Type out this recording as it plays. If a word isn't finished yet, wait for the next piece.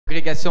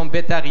Congrégation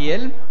Beth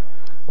Ariel.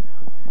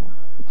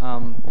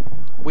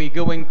 We're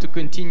going to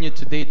continue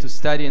today to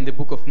study in the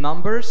book of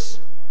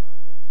Numbers,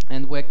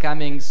 and we're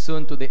coming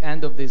soon to the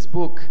end of this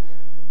book,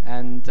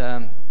 and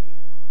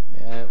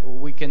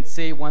we can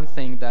say one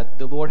thing, that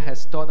the Lord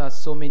has taught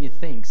us so many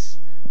things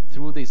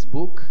through this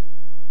book,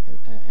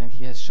 and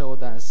He has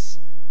showed us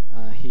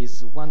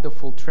His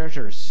wonderful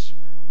treasures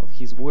of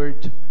His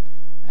Word,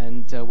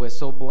 and we're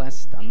so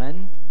blessed.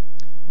 Amen.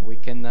 We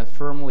can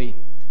firmly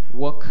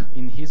walk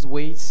in His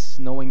ways,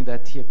 knowing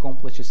that He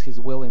accomplishes His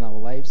will in our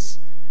lives,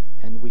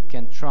 and we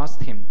can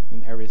trust Him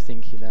in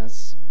everything He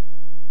does,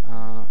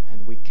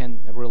 and we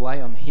can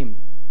rely on Him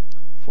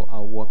for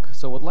our walk.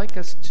 So I would like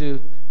us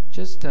to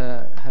just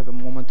have a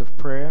moment of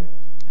prayer,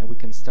 and we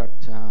can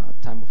start a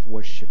time of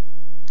worship.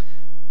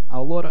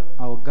 Our Lord,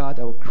 our God,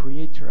 our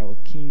Creator, our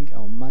King,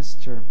 our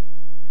Master,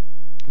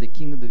 the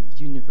King of the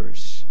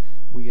universe,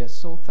 we are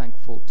so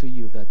thankful to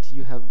You that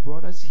You have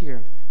brought us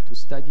here to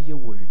study Your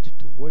word,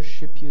 to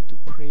worship You, to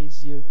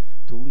praise You,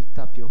 to lift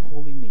up Your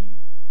holy name.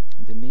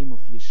 In the name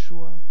of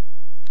Yeshua,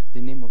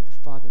 the name of the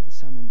Father, the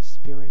Son, and the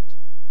Spirit,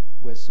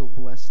 we are so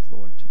blessed,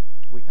 Lord.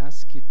 We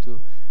ask You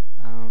to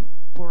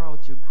pour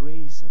out Your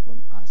grace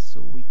upon us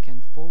so we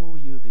can follow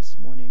You this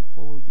morning,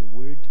 follow Your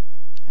word,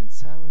 and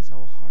silence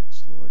our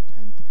hearts, Lord,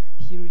 and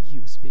hear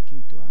You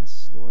speaking to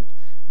us, Lord.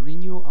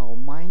 Renew our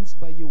minds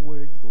by Your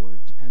word,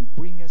 Lord, and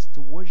bring us to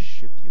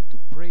worship You, to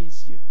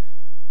praise You,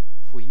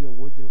 for You are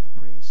worthy of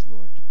praise,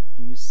 Lord.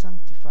 And You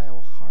sanctify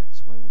our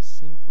hearts when we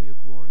sing for Your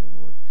glory,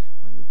 Lord.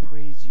 When we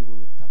praise You, we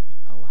lift up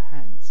our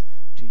hands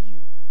to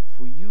You.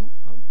 For You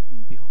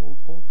behold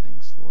all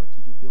things, Lord.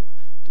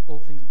 All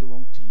things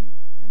belong to You,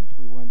 and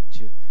we want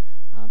to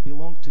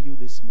belong to You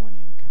this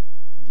morning.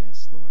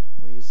 Yes, Lord.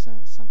 Please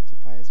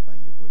sanctify us by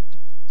Your word.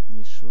 In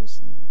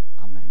Yeshua's name,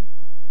 amen.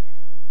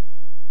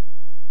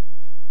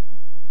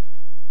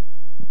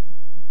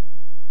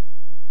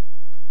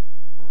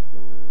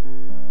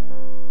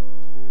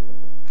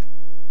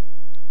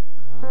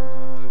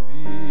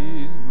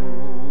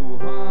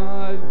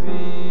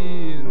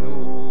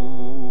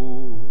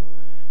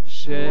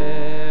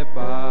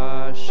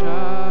 Sheba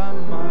Shamayim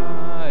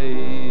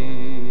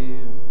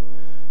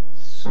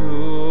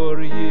Tzur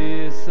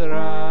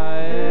Yisrael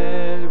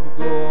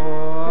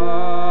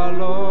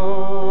V'Goalo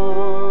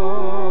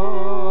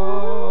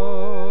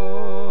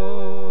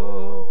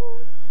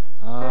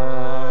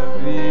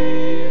Avinu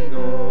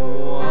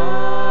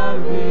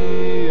Avinu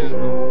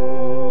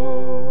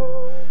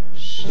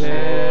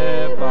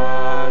Sheba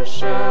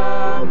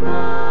Shamayim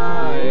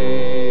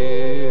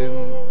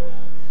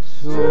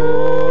Tzur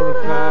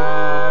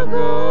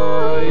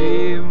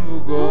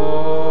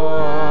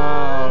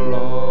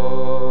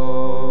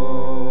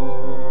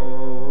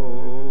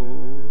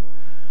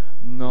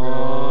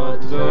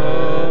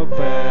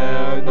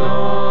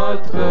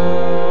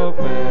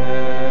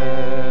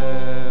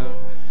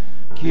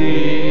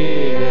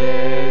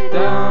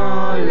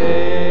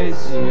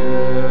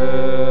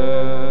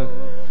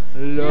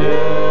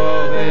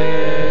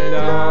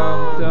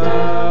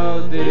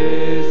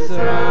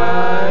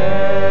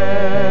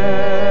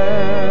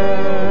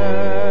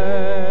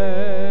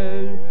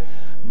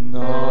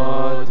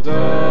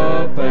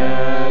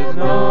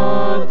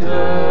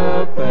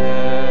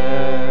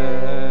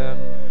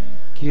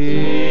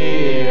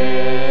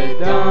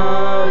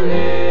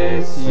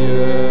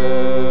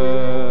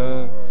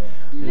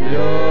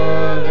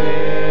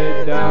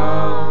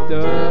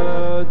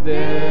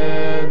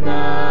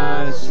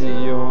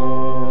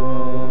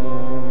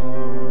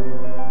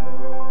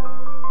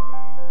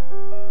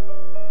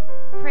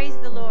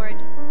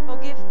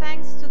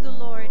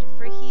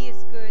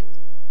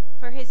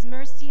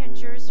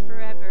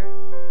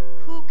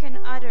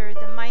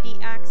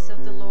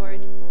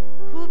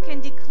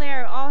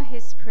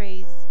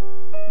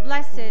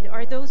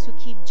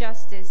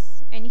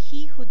justice, and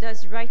he who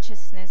does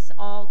righteousness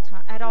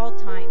at all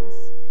times.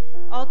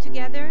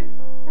 Altogether,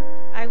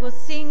 I will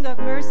sing of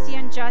mercy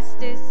and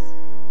justice.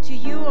 To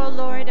You, O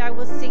Lord, I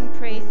will sing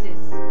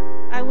praises.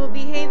 I will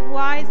behave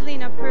wisely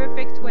in a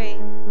perfect way.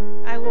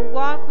 I will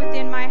walk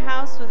within my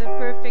house with a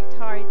perfect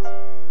heart.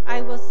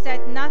 I will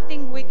set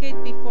nothing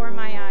wicked before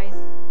my eyes.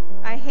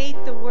 I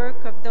hate the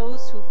work of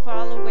those who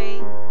fall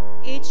away.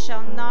 It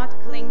shall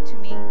not cling to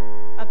me.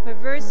 A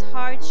perverse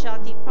heart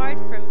shall depart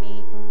from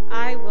me.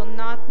 I will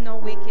not know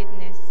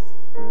wickedness.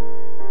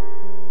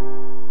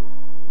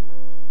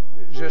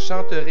 Je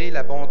chanterai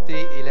la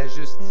bonté et la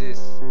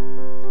justice.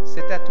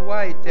 C'est à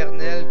Toi,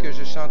 Éternel, que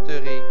je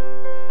chanterai.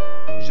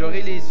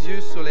 J'aurai les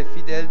yeux sur les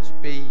fidèles du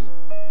pays,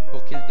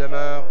 pour qu'ils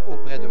demeurent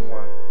auprès de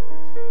moi.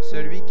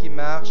 Celui qui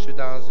marche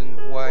dans une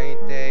voie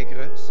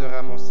intègre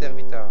sera mon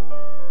serviteur.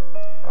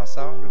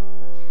 Ensemble,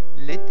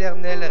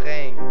 l'Éternel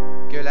règne,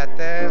 que la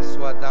terre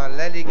soit dans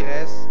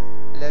l'allégresse.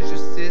 La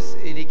justice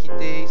et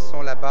l'équité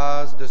sont la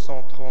base de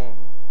son trône.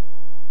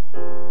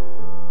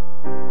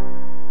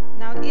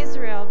 Now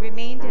Israel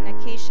remained in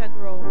Acacia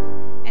Grove,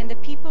 and the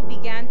people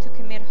began to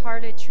commit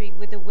harlotry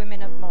with the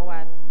women of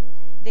Moab.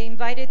 They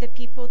invited the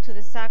people to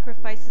the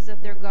sacrifices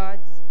of their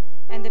gods,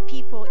 and the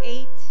people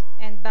ate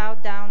and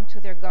bowed down to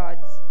their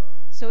gods.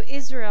 So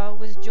Israel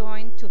was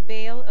joined to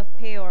Baal of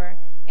Peor,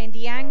 and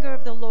the anger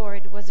of the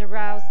Lord was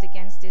aroused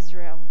against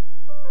Israel.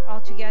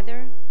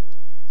 Altogether,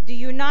 do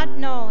you not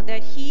know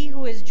that he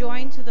who is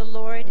joined to the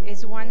Lord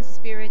is one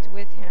spirit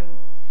with him?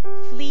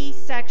 Flee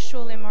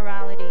sexual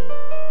immorality.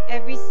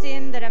 Every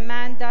sin that a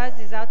man does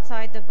is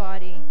outside the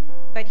body,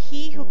 but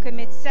he who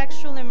commits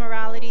sexual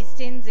immorality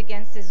sins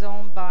against his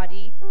own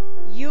body.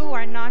 You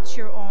are not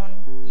your own.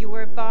 You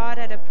were bought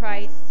at a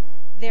price.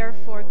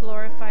 Therefore,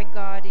 glorify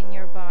God in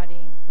your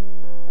body.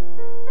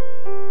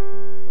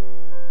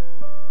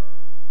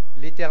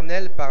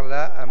 L'Éternel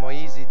parla à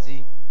Moïse et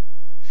dit,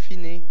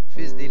 Phiné,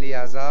 fils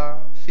d'Éléazar,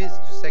 fils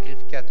du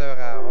sacrificateur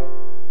Aaron,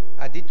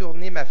 a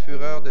détourné ma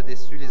fureur de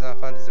dessus les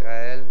enfants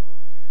d'Israël,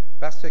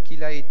 parce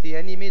qu'il a été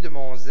animé de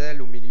mon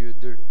zèle au milieu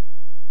d'eux.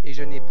 Et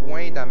je n'ai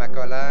point dans ma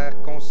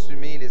colère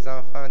consumé les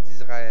enfants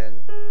d'Israël.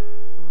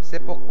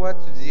 C'est pourquoi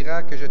tu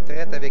diras que je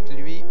traite avec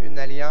lui une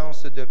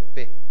alliance de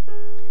paix.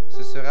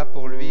 Ce sera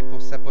pour lui,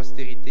 pour sa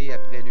postérité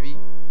après lui,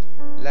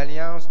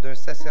 l'alliance d'un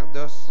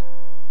sacerdoce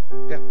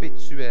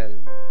perpétuel,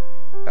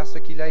 parce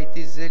qu'il a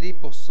été zélé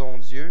pour son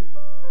Dieu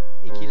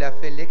et qu'il a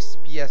fait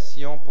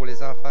l'expiation pour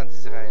les enfants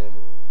d'Israël.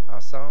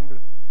 Ensemble,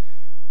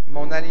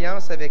 mon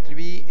alliance avec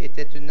lui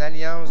était une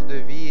alliance de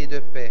vie et de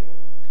paix,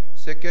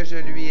 ce que je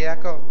lui ai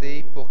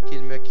accordé pour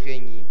qu'il me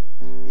craignît,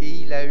 et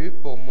il a eu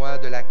pour moi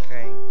de la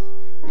crainte.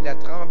 Il a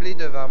tremblé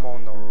devant mon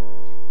nom.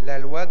 La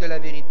loi de la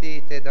vérité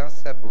était dans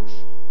sa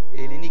bouche,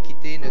 et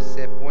l'iniquité ne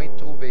s'est point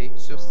trouvée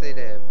sur ses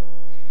lèvres.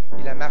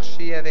 Il a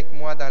marché avec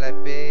moi dans la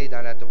paix et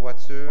dans la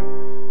droiture,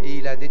 et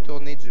il a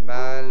détourné du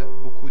mal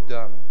beaucoup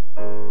d'hommes.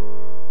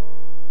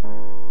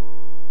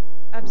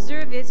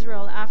 Observe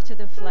Israel after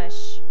the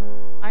flesh.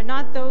 Are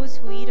not those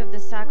who eat of the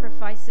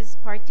sacrifices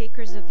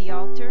partakers of the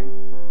altar?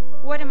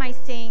 What am I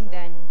saying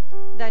then?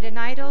 That an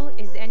idol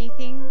is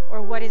anything,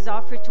 or what is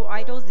offered to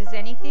idols is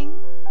anything?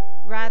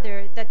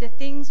 Rather, that the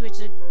things which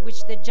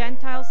the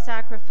Gentiles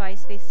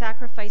sacrifice, they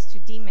sacrifice to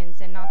demons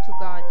and not to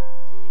God.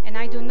 And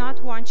I do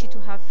not want you to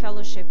have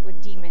fellowship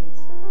with demons.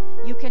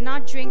 You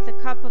cannot drink the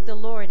cup of the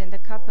Lord and the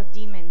cup of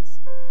demons.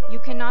 You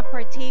cannot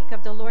partake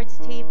of the Lord's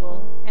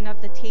table and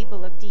of the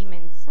table of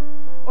demons.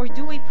 Or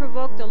do we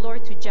provoke the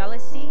Lord to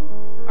jealousy?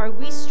 Are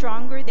we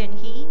stronger than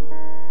he?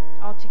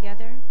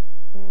 Altogether?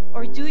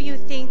 Or do you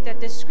think that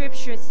the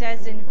scripture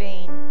says in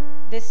vain,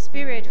 the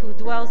Spirit who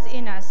dwells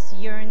in us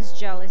yearns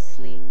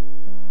jealously?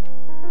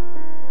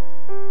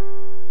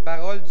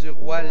 Parole du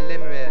roi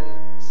Lemuel,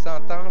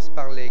 sentence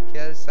par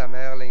lesquelles sa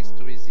mère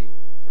l'instruisit.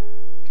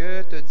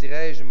 Que te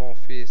dirai-je, mon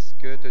fils,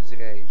 que te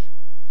dirai-je,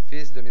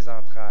 fils de mes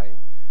entrailles?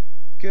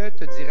 Que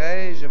te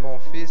dirai-je, mon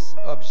fils,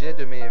 objet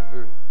de mes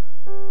vœux?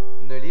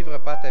 Ne livre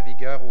pas ta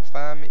vigueur aux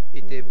femmes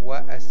et tes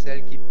voix à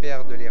celles qui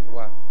perdent les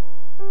rois.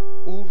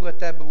 Ouvre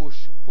ta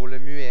bouche pour le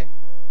muet,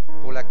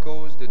 pour la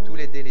cause de tous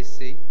les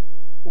délaissés.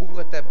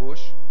 Ouvre ta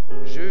bouche,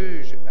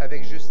 juge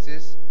avec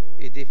justice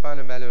et défends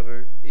le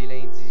malheureux et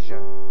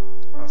l'indigent.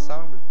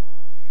 Ensemble,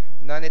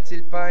 n'en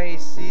est-il pas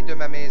ainsi de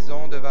ma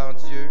maison devant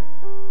Dieu,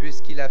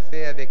 puisqu'il a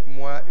fait avec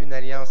moi une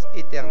alliance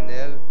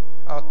éternelle,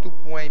 en tout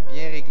point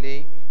bien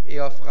réglée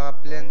et offrant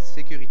pleine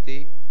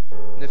sécurité?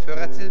 Ne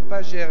fera-t-il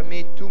pas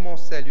germer tout mon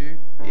salut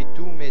et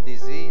tous mes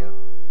désirs?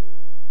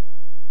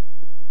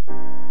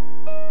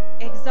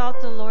 Exalt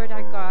the Lord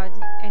our God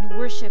and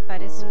worship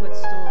at his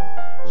footstool.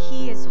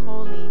 He is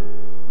holy.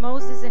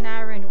 Moses and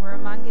Aaron were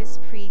among his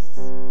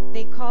priests.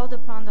 They called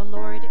upon the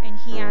Lord, and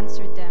he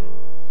answered them.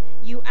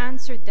 You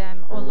answered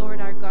them, O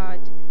Lord our God.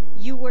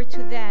 You were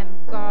to them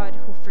God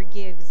who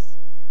forgives,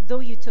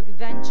 though you took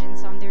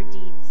vengeance on their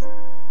deeds.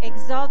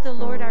 Exalt the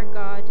Lord our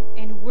God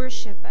and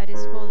worship at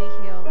his holy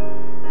hill,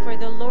 for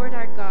the Lord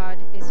our God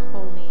is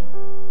holy.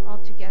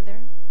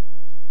 Altogether,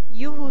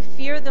 you who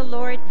fear the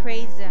Lord,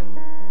 praise him.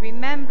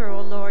 Remember,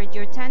 O Lord,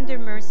 your tender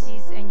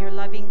mercies and your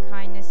loving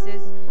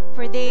kindnesses,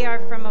 for they are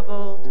from of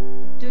old.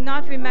 Do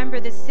not remember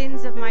the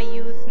sins of my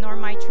youth, nor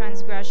my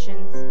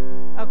transgressions.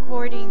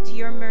 According to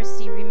your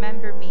mercy,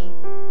 remember me,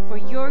 for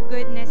your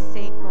goodness'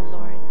 sake, O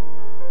Lord.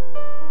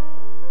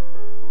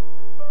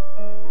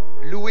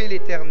 Louez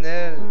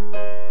l'Éternel,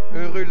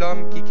 heureux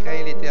l'homme qui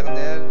craint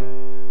l'Éternel,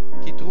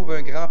 qui trouve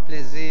un grand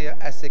plaisir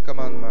à ses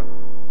commandements.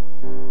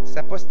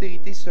 Sa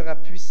postérité sera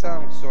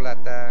puissante sur la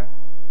terre,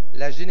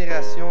 la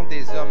génération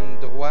des hommes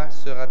droits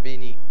sera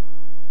bénie.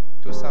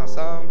 Tous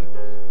ensemble,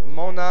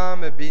 mon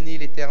âme bénit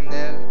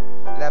l'Éternel,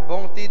 la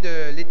bonté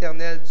de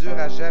l'Éternel dure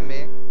à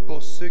jamais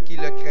pour ceux qui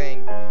le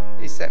craignent,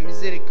 et sa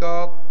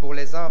miséricorde pour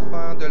les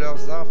enfants de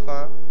leurs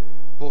enfants,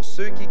 pour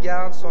ceux qui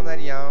gardent son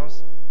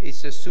alliance et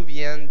se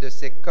souviennent de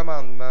ses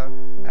commandements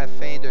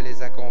afin de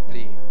les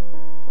accomplir.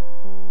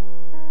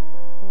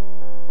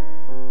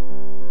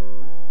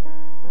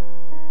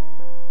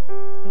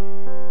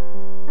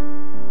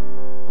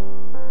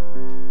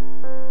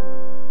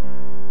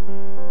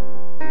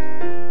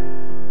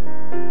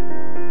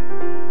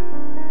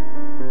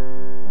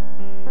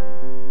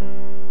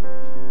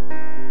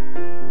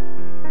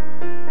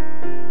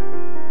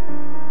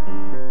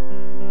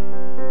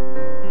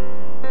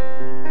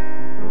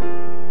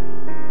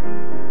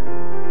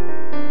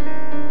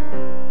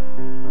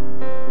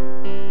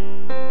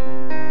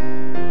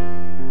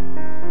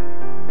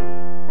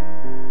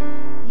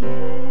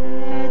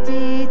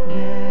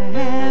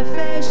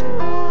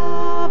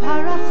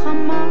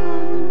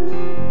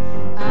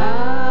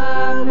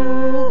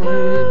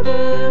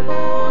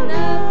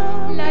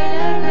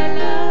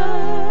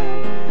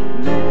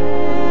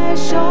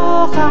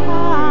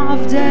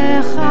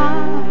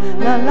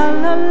 la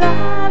la la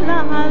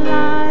la la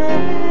la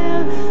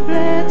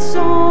Eretz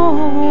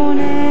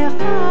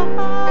Onecha.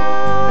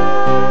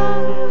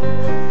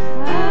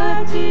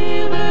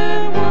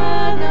 Attire-moi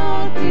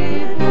dans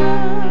tes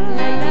bras,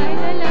 la la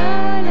la la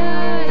la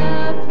la,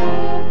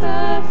 pour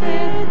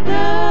parfaire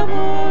ta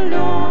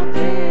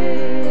volonté.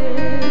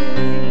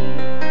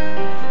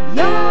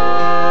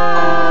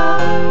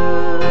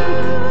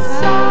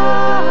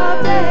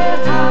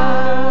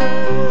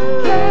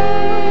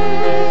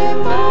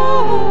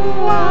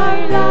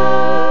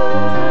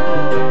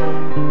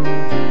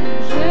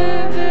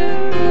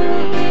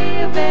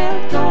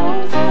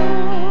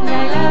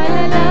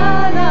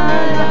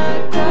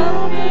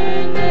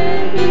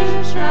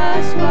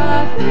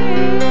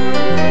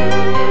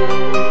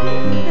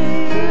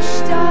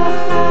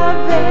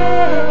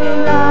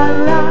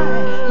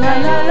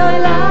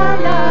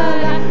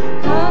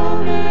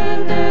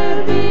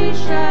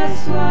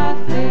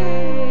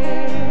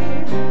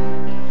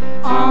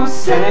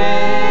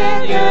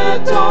 Enseigne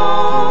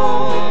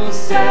ton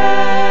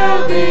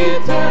serviteur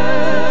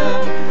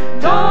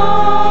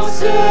dans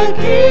ce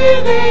qui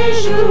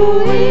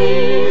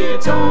réjouit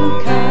ton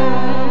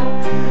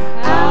cœur,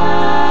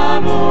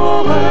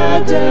 amoureux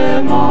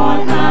de mon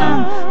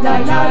âme. La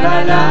la la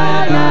la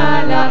la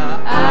la,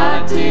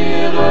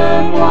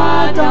 attire-moi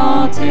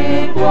dans tes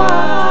voies.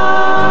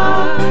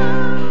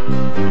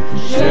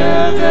 Je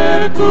veux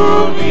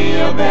courir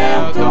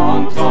vers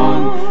ton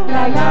trône.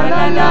 La la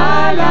la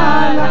la la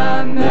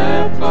la,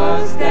 me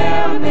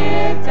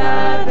prosterner,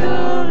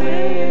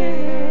 t'adorer.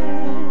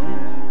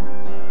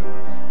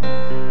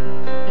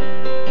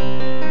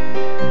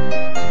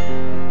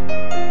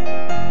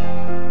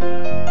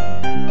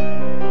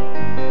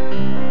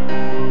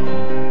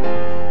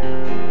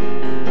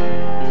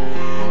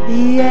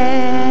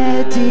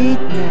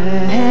 Yedid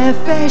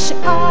nefesh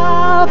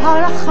av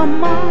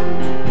harachaman.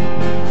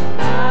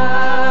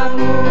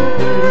 Amoureux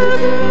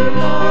de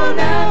mon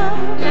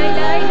âme, la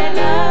la la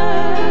la.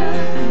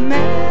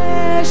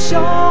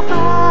 Meshor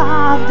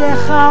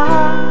avdecha,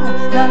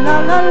 la la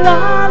la la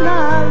la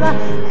la,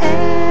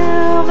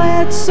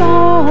 Eretz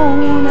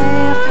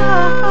Onecha.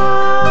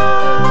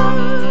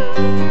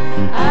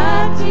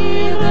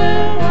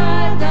 Attire-moi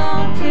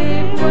dans tes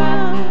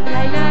voies,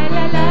 la la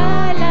la la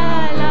la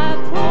la,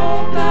 pour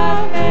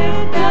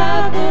parfaire ta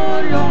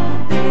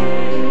volonté.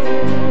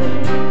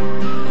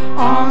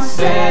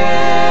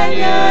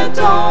 Enseigne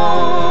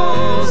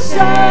ton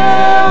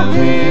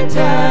serviteur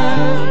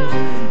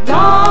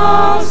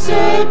dans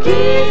ce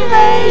qui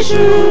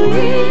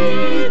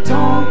réjouit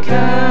ton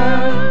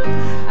cœur,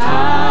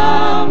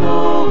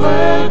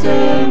 amoureux de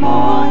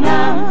mon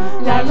âme.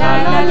 La la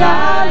la la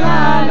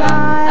la la,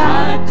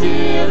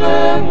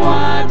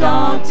 attire-moi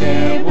dans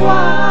tes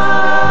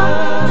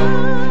voies.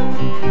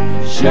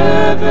 Je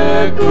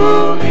veux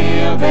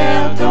courir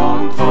vers ton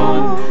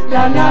trône.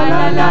 La la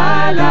la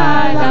la la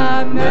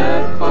la, me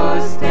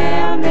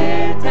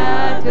prosterner,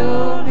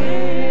 t'adorer.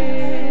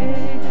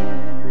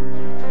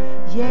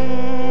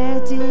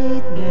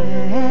 Yedid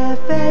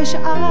nefesh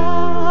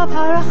av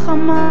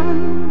harachaman.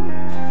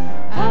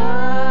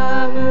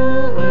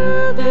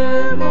 Amoureux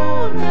de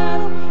mon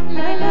âme,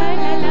 la la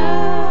la la.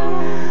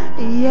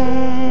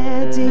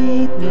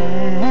 Yedid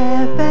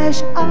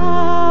nefesh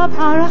av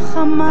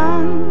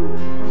harachaman.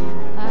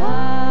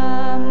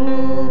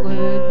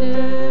 Amoureux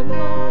de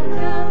mon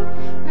âme,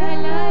 la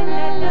la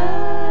la la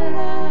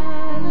la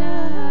la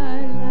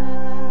la.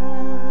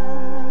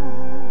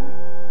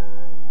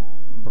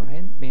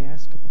 Brian, may I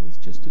ask you please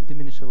just to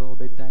diminish a little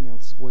bit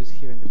Daniel's voice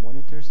here in the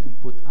monitors and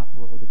put up a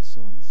little bit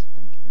Suan's.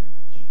 Thank you very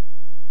much.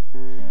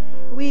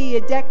 We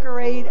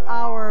decorate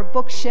our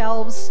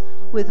bookshelves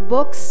with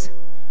books,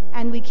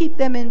 and we keep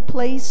them in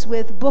place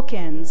with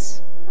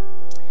bookends.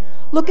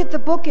 Look at the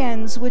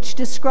bookends which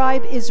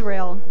describe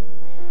Israel.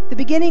 The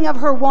beginning of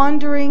her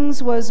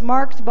wanderings was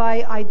marked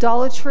by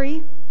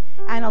idolatry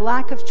and a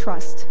lack of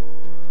trust.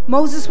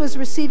 Moses was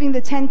receiving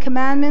the 10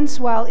 Commandments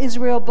while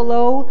Israel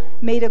below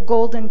made a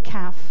golden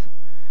calf.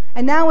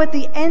 And now at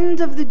the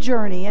end of the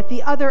journey, at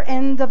the other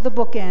end of the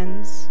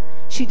bookends,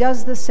 she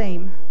does the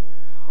same.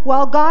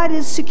 While God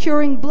is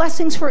securing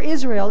blessings for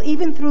Israel,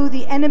 even through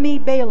the enemy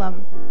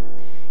Balaam,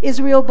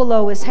 Israel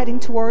below is heading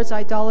towards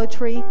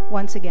idolatry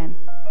once again.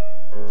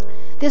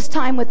 This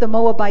time with the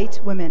Moabite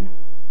women.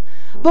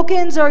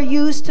 Bookends are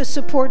used to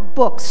support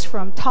books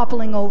from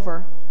toppling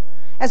over.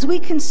 As we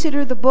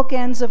consider the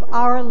bookends of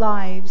our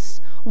lives,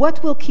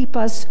 what will keep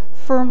us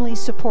firmly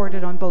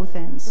supported on both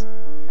ends?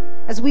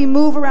 As we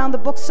move around the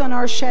books on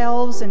our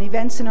shelves and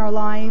events in our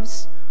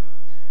lives,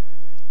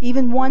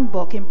 even one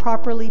book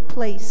improperly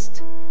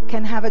placed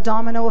can have a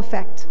domino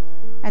effect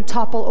and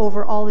topple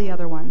over all the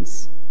other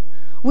ones.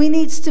 We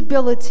need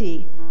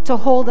stability to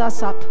hold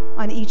us up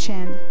on each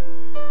end.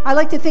 I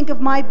like to think of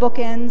my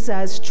bookends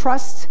as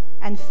trust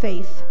and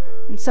faith.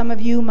 And some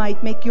of you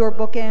might make your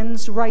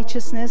bookends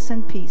righteousness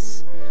and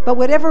peace. But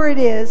whatever it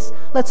is,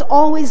 let's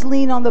always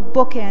lean on the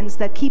bookends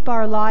that keep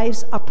our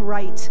lives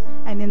upright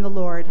and in the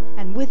Lord.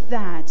 And with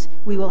that,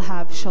 we will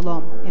have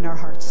shalom in our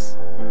hearts.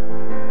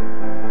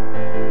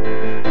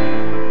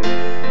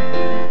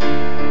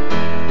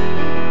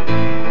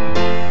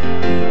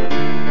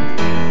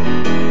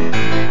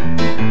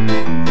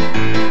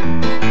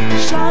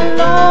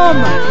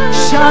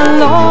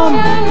 Shalom.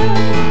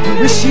 We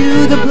wish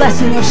you the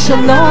blessing of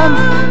shalom.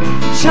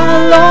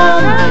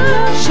 Shalom.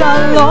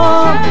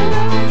 Shalom.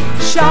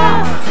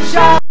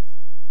 Shalom.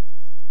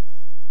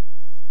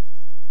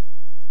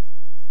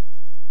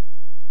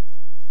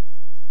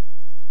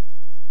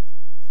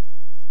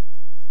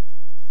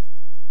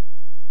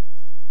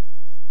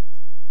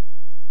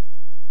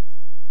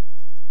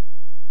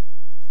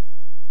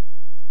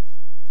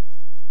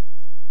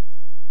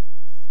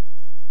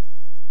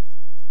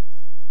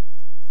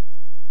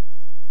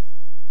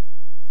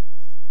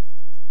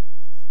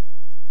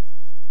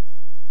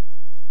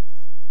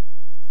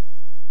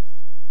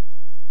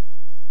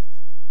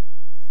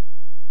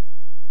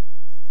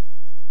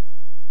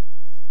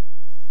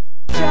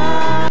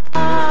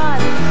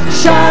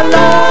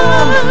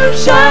 Shalom,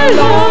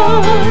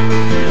 shalom.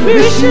 We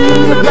wish you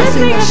the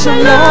blessing of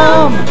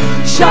shalom.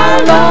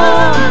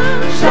 Shalom,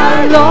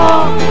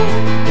 shalom.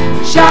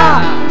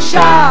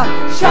 Shalom.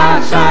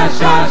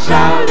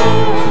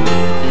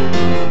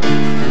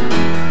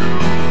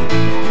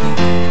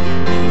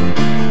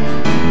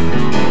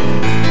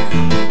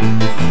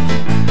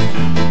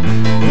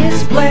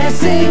 His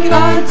blessing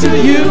unto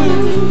you,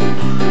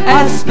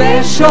 a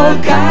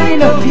special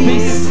kind of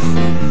peace,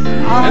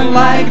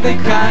 unlike the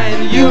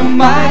kind you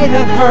might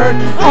have heard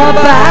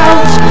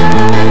about.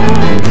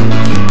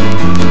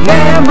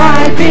 There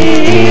might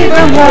be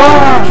even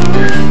more,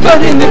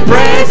 but in the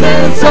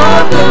presence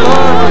of the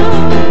Lord,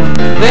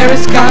 there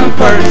is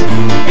comfort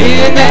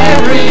in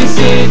every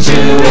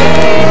situation.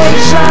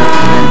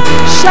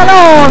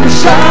 Shalom,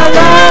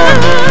 shalom,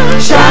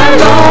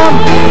 shalom.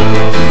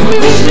 We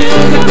wish you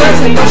the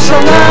blessing of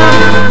shalom.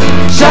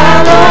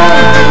 Shalom,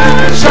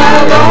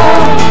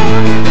 shalom,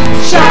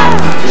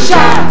 shalom.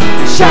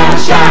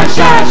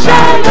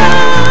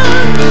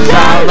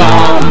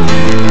 Shalom.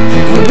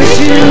 We wish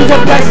you the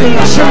blessing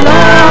of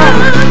shalom.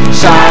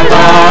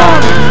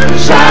 Shalom.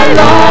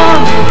 Shalom.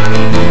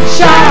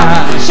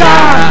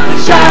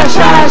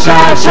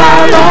 Shalom.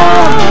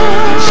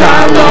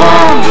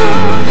 Shalom.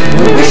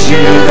 We wish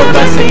you the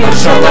blessing of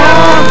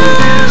shalom.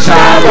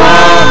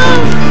 Shalom.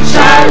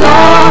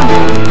 Shalom.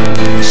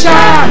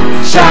 Shalom.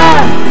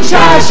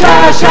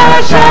 Shalom,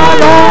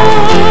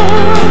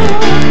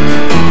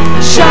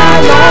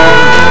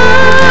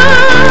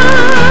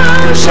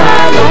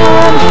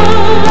 shalom,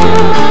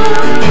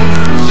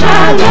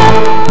 shalom.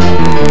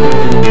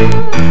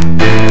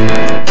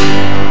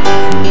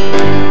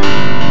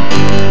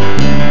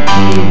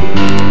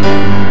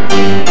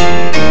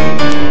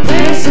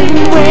 Praise him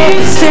with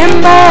the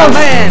cymbals,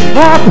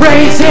 or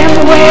praise him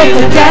with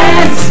the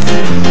dance,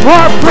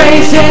 or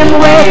praise him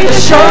with the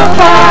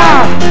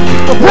shofar,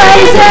 or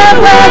praise him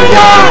with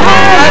your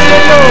hands.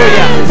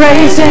 Hallelujah.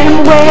 Praise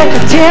him with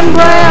the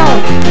timbrel,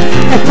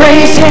 and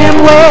praise him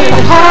with the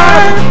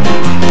harp,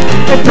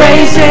 and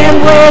praise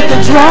him with the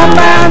drum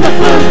and the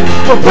flute,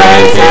 or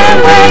praise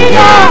him with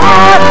your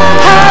heart.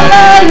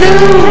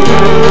 Hallelujah,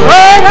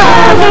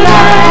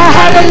 Adonai,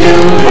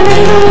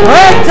 hallelujah,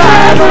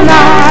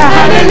 Adonai,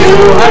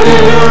 hallelujah,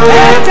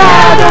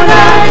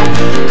 Adonai.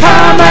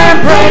 Come and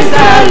praise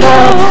the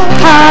Lord.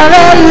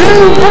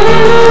 Hallelujah,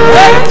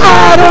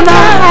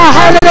 Adonai,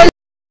 hallelujah.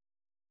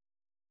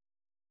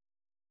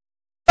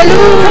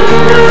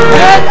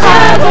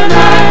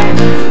 Adonai,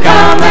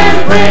 come and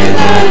praise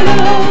the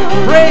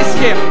Lord. Praise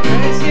him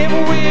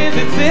with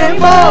the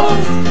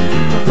cymbals,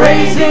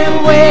 praise him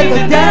with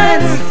the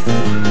dance,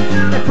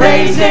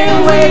 praise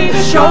him with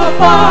the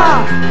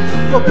shofar,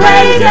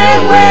 praise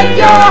him with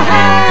your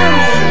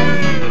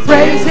hands,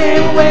 praise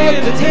him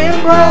with the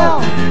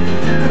timbrel,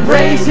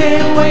 praise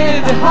him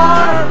with the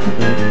harp,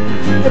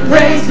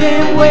 praise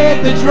him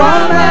with the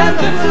drum and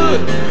the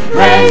flute,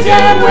 praise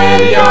him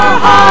with your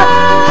heart.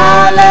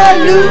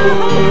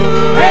 Hallelujah,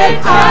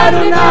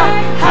 Adonai,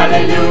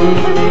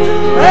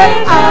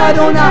 hallelujah,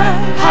 Adonai,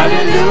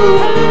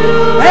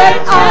 hallelujah,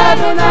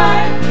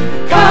 Adonai.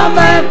 Come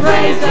and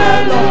praise the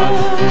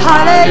Lord.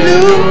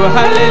 Hallelujah,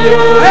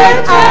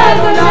 hallelujah,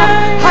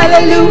 Adonai,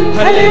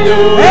 hallelujah,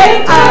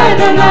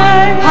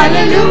 Adonai,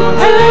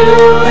 hallelujah,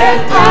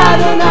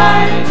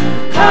 Adonai.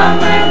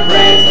 Come and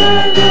praise the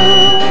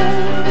Lord.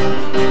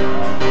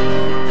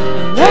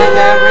 Let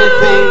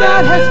everything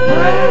that has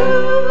breath,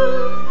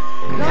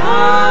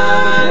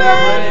 come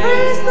and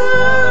praise the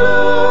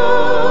Lord.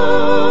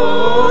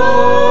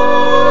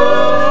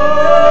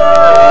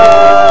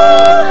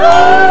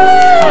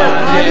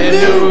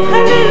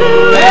 Hallelujah,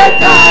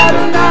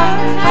 Adonai,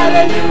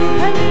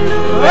 hallelujah,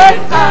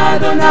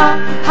 Adonai,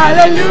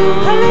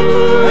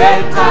 hallelujah,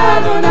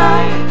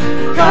 Adonai.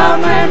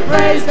 Come and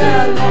praise the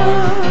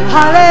Lord.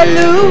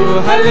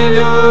 Hallelujah,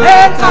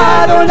 hallelujah,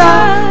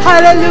 Adonai,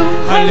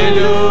 hallelujah,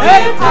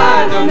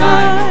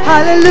 Adonai,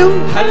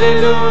 hallelujah,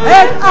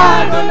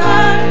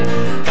 Adonai.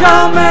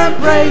 Come and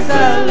praise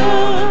the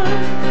Lord.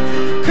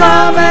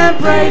 Come and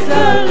praise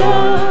the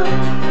Lord.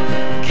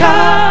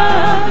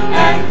 Come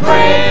and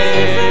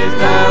praise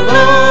the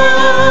Lord.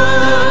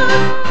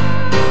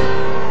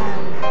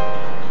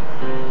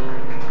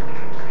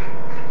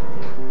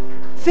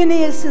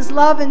 Phineas's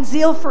love and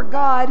zeal for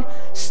God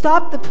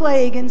stopped the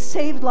plague and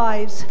saved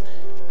lives.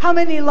 How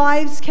many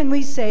lives can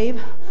we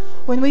save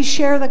when we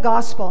share the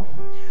gospel,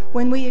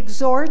 when we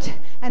exhort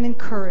and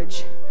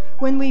encourage,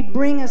 when we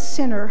bring a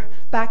sinner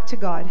back to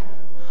God?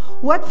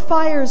 What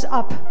fires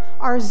up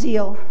our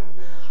zeal?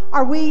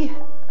 Are we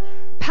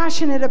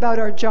passionate about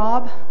our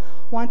job,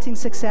 wanting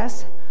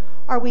success?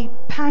 Are we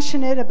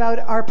passionate about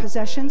our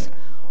possessions,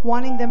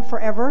 wanting them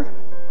forever?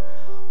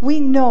 We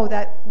know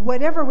that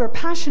whatever we're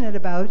passionate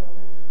about,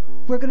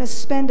 we're going to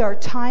spend our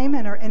time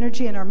and our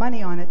energy and our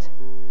money on it.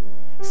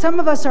 Some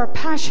of us are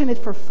passionate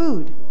for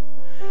food,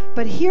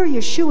 but hear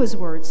Yeshua's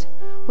words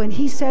when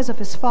he says of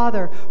his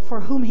Father,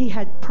 for whom he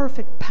had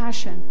perfect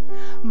passion,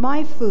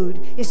 my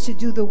food is to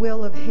do the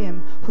will of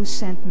him who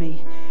sent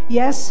me.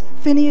 Yes,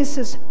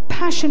 Phineas's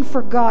passion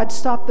for God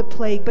stopped the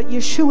plague, but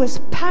Yeshua's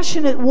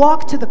passionate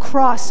walk to the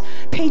cross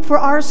paid for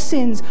our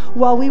sins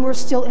while we were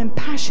still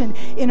impassioned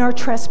in our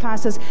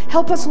trespasses.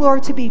 Help us,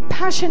 Lord, to be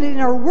passionate in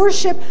our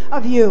worship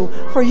of you,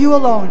 for you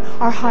alone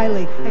are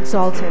highly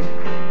exalted.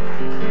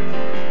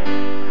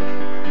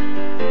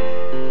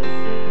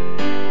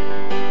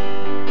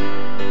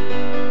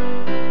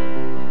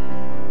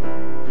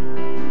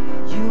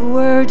 You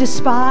were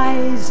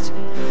despised,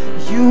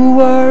 you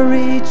were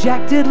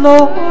rejected,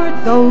 Lord.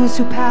 Those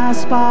who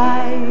passed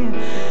by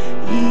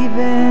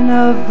even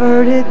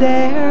averted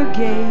their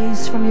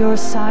gaze from your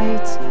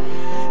sight.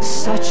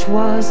 Such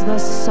was the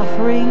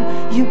suffering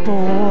you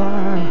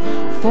bore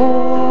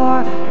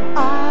for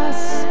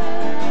us.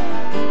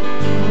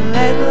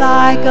 Led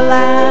like a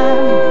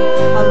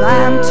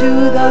lamb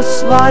to the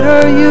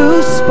slaughter,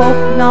 you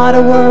spoke not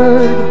a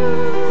word,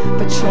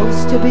 but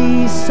chose to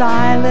be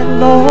silent,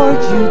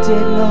 Lord. You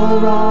did no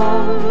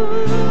wrong,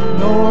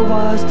 nor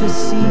was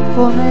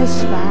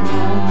deceitfulness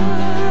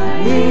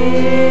found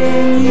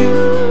in you.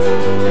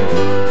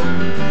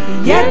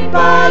 Yet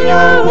by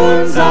your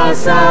wounds our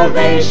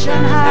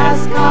salvation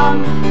has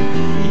come.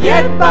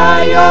 Yet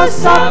by your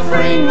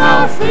suffering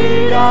our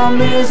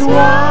freedom is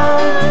won.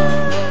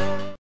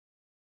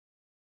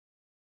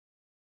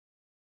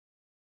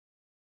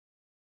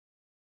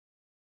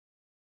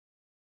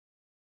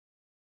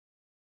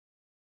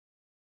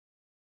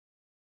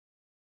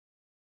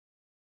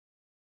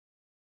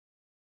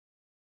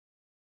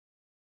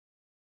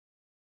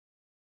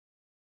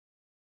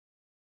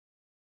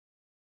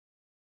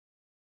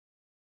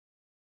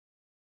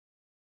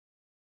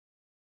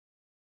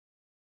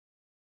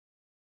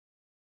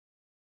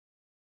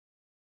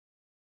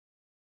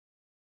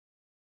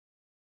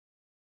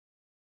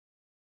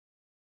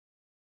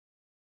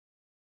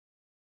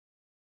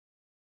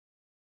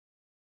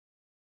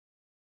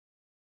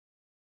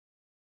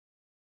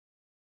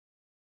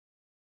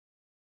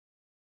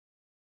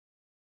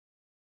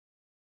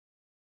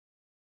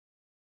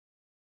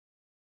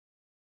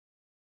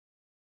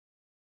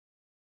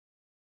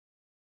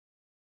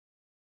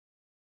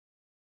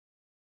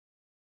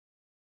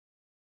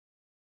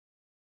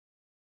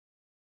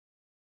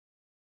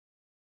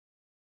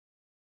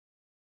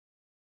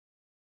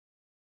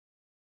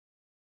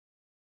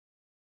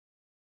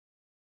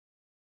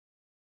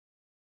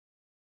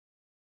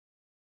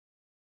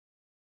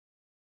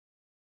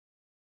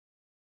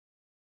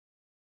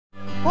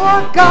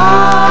 For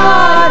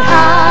God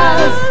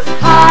has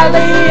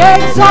highly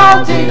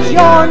exalted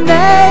your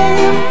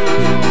name.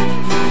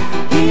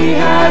 He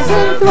has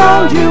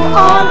enthroned you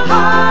on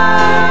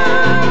high.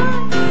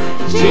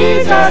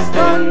 Jesus,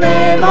 the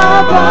name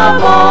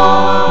above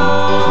all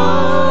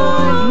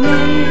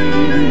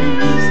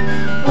names.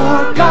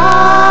 For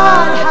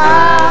God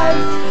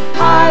has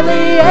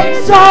highly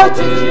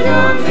exalted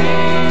your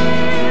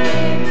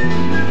name.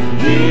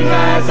 He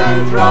has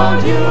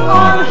enthroned you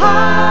on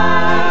high.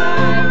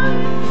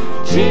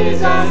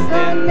 Jesus,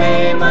 the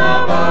name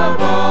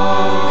above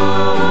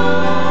all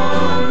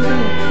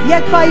names.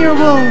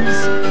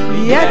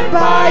 Yet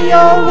by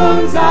your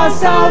wounds our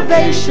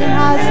salvation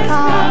has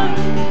come.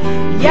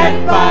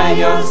 Yet by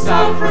your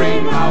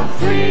suffering our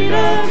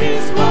freedom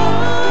is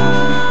won.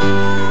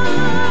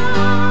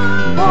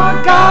 For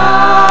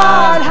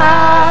God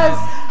has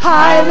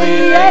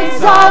highly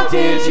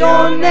exalted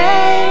your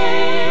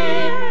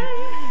name.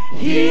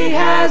 He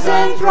has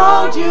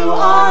enthroned you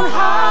on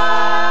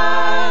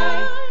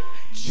high.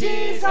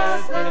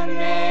 Jesus, the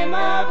name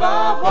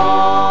above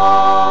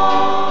all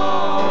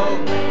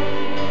names.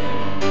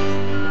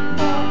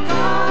 For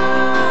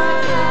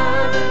God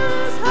has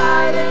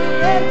highly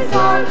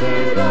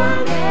exalted your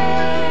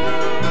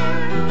name.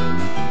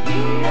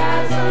 He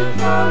has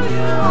enthroned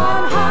you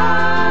on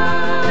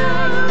high.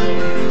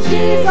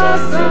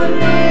 Jesus, the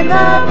name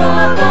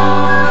above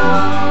all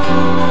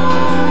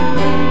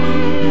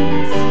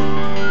names.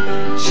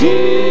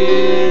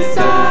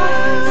 Jesus,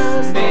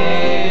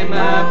 name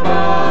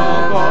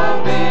above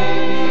all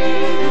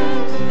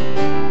names.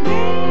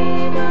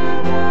 Name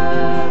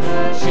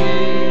above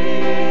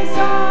Jesus,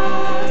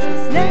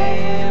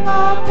 name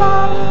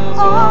above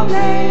all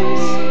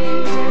names.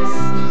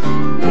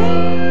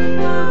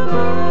 Name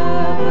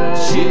above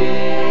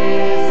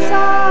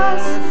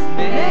Jesus,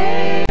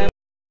 name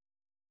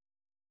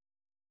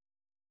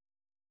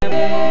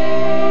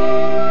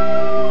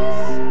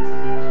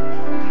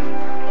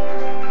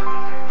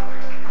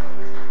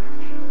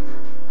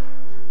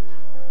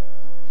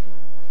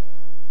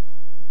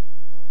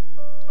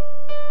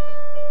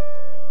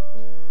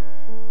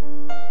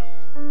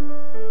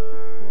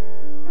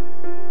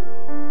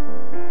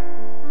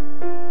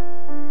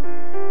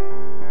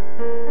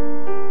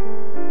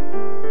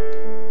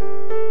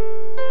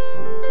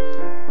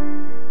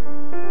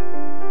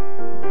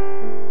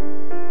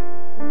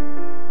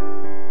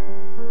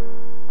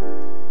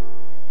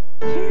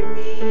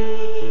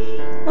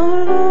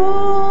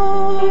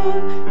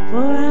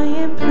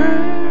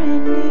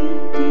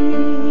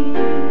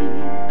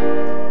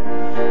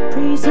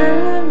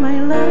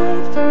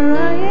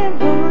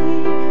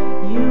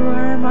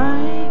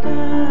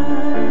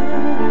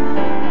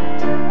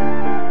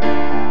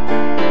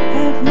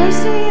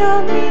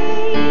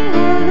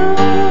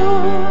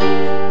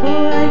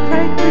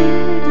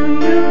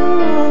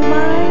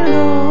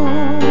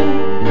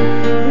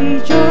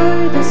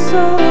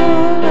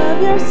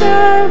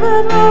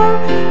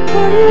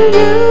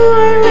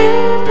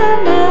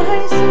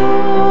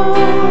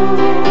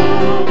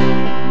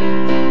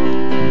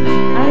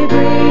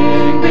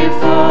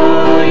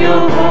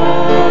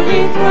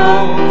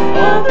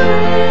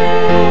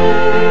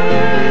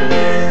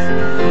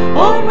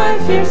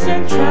fears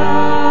and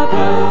troubles,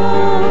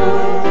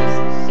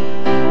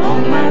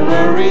 all my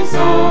worries,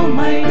 all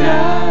my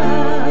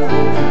doubt.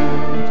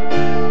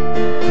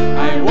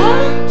 I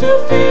want to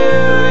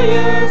feel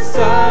your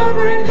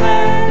sovereign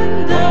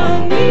hand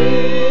on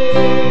me.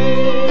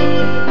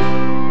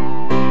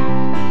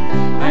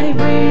 I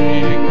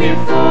bring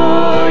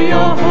before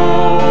your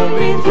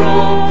holy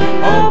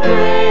throne of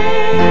grace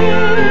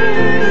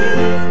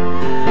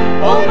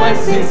all my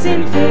sins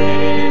and failures,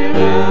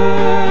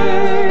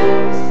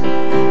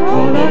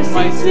 all of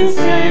my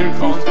sincere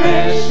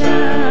confessions.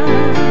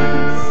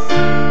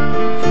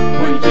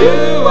 For you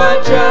are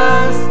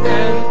just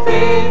and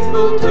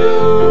faithful to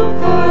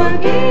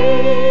forgive.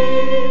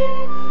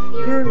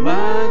 Your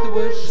blood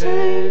was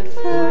shed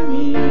for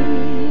me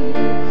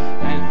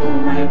and for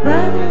my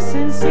brothers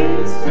and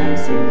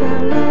sisters in the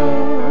Lord.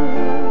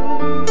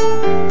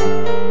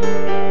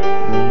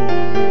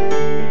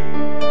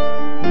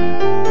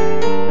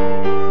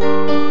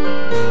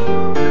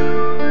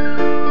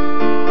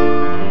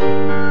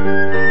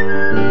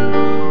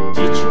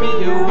 Teach me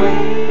your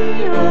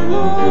way, O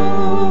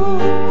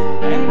Lord,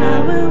 and I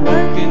will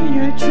walk in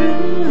your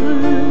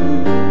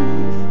truth.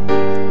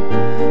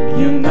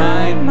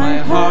 Unite my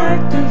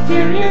heart to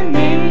fear your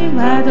name,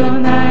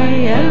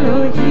 Adonai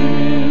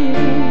Elohim.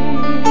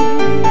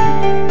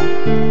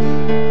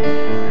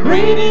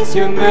 Great is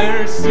your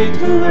mercy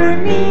toward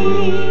me.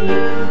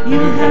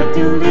 You have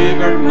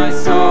delivered my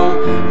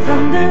soul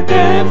from the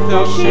depth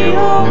of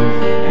Sheol,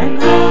 and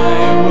I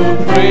will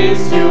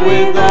praise you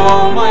with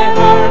all my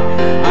heart.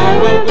 I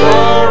will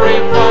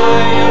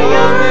glorify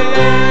your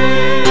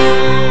name.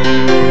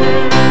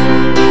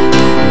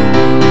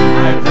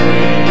 I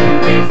bring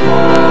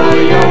before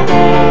your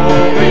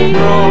holy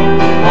throne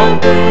of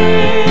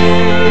grace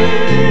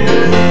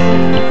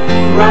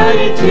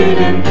gratitude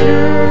and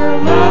pure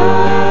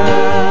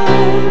love,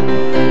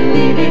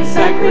 living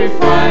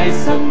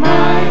sacrifice of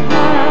my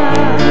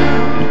heart.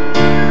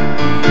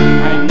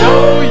 I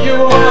know you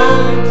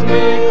want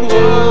me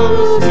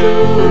close to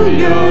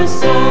your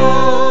soul.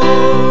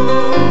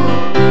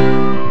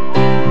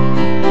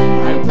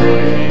 I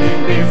bring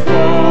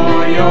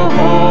before your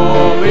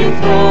holy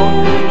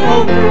throne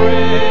of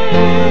grace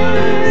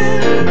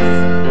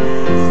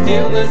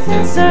stillness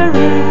and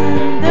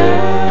surrender.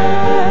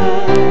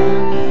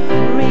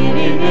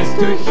 Reading is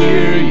to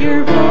hear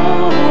your voice.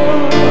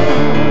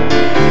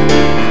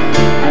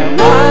 I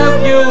love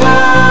you,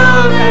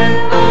 Lord, and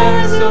I'm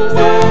so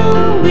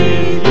well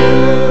with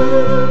you.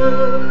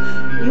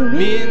 You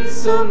mean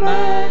so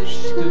much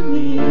to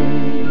me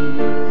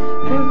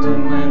and to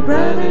my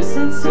brothers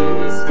and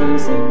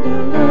sisters in the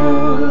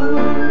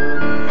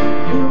Lord.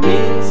 You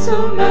mean so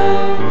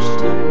much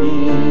to me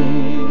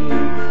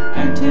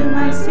and to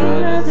my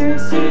brothers and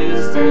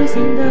sisters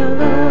in the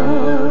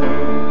Lord.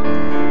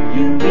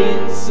 You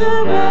mean so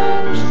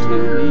much to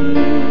me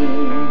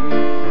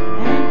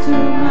and to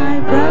my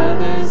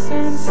brothers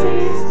and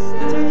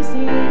sisters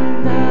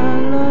in the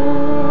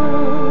Lord.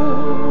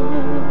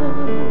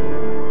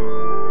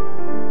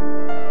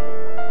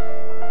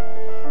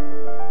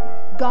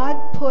 God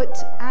put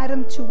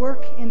Adam to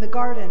work in the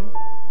garden,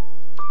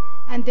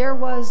 and there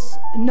was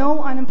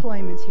no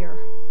unemployment here.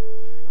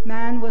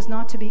 Man was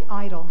not to be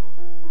idle.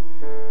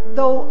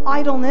 Though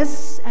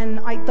idleness and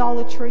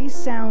idolatry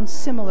sound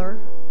similar,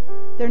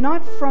 they're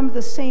not from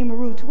the same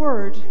root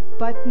word,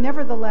 but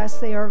nevertheless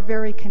they are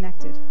very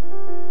connected.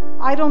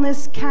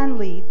 Idleness can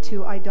lead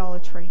to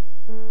idolatry.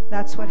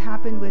 That's what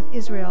happened with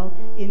Israel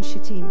in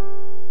Shittim,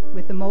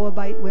 with the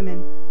Moabite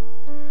women.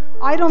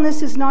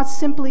 Idleness is not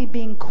simply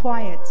being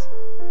quiet.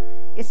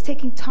 It's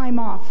taking time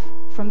off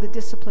from the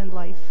disciplined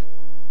life.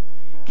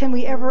 Can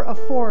we ever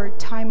afford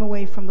time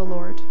away from the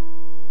Lord?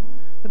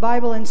 The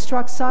Bible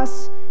instructs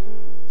us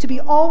to be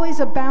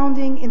always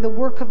abounding in the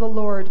work of the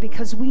Lord,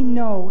 because we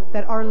know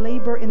that our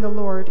labor in the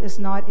Lord is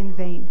not in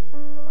vain.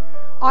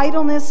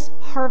 Idleness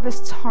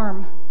harvests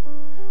harm,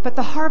 but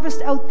the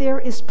harvest out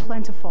there is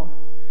plentiful,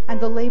 and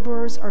the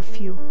laborers are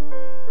few.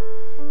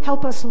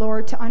 Help us,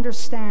 Lord, to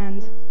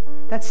understand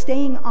that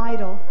staying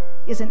idle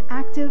is an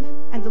active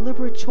and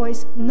deliberate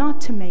choice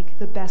not to make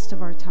the best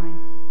of our time,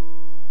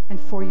 and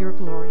for your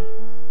glory.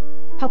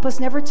 Help us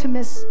never to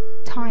miss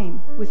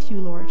time with you,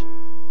 Lord.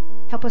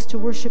 Help us to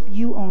worship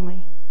you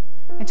only,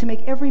 and to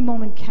make every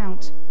moment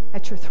count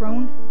at your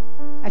throne,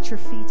 at your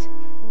feet,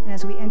 and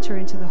as we enter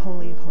into the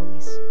Holy of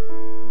Holies.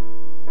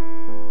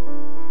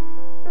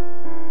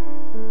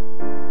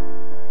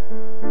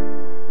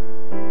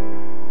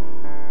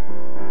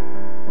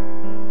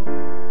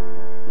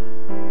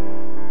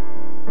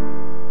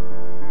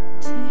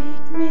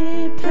 Take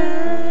me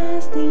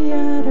past the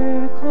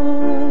outer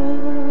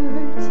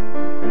court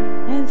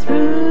and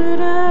through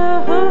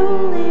the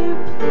holy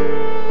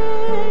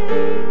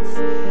place,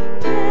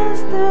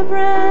 past the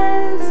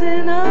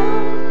presence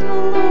of the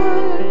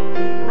Lord.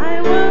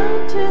 I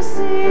want to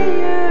see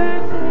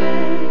your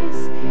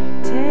face.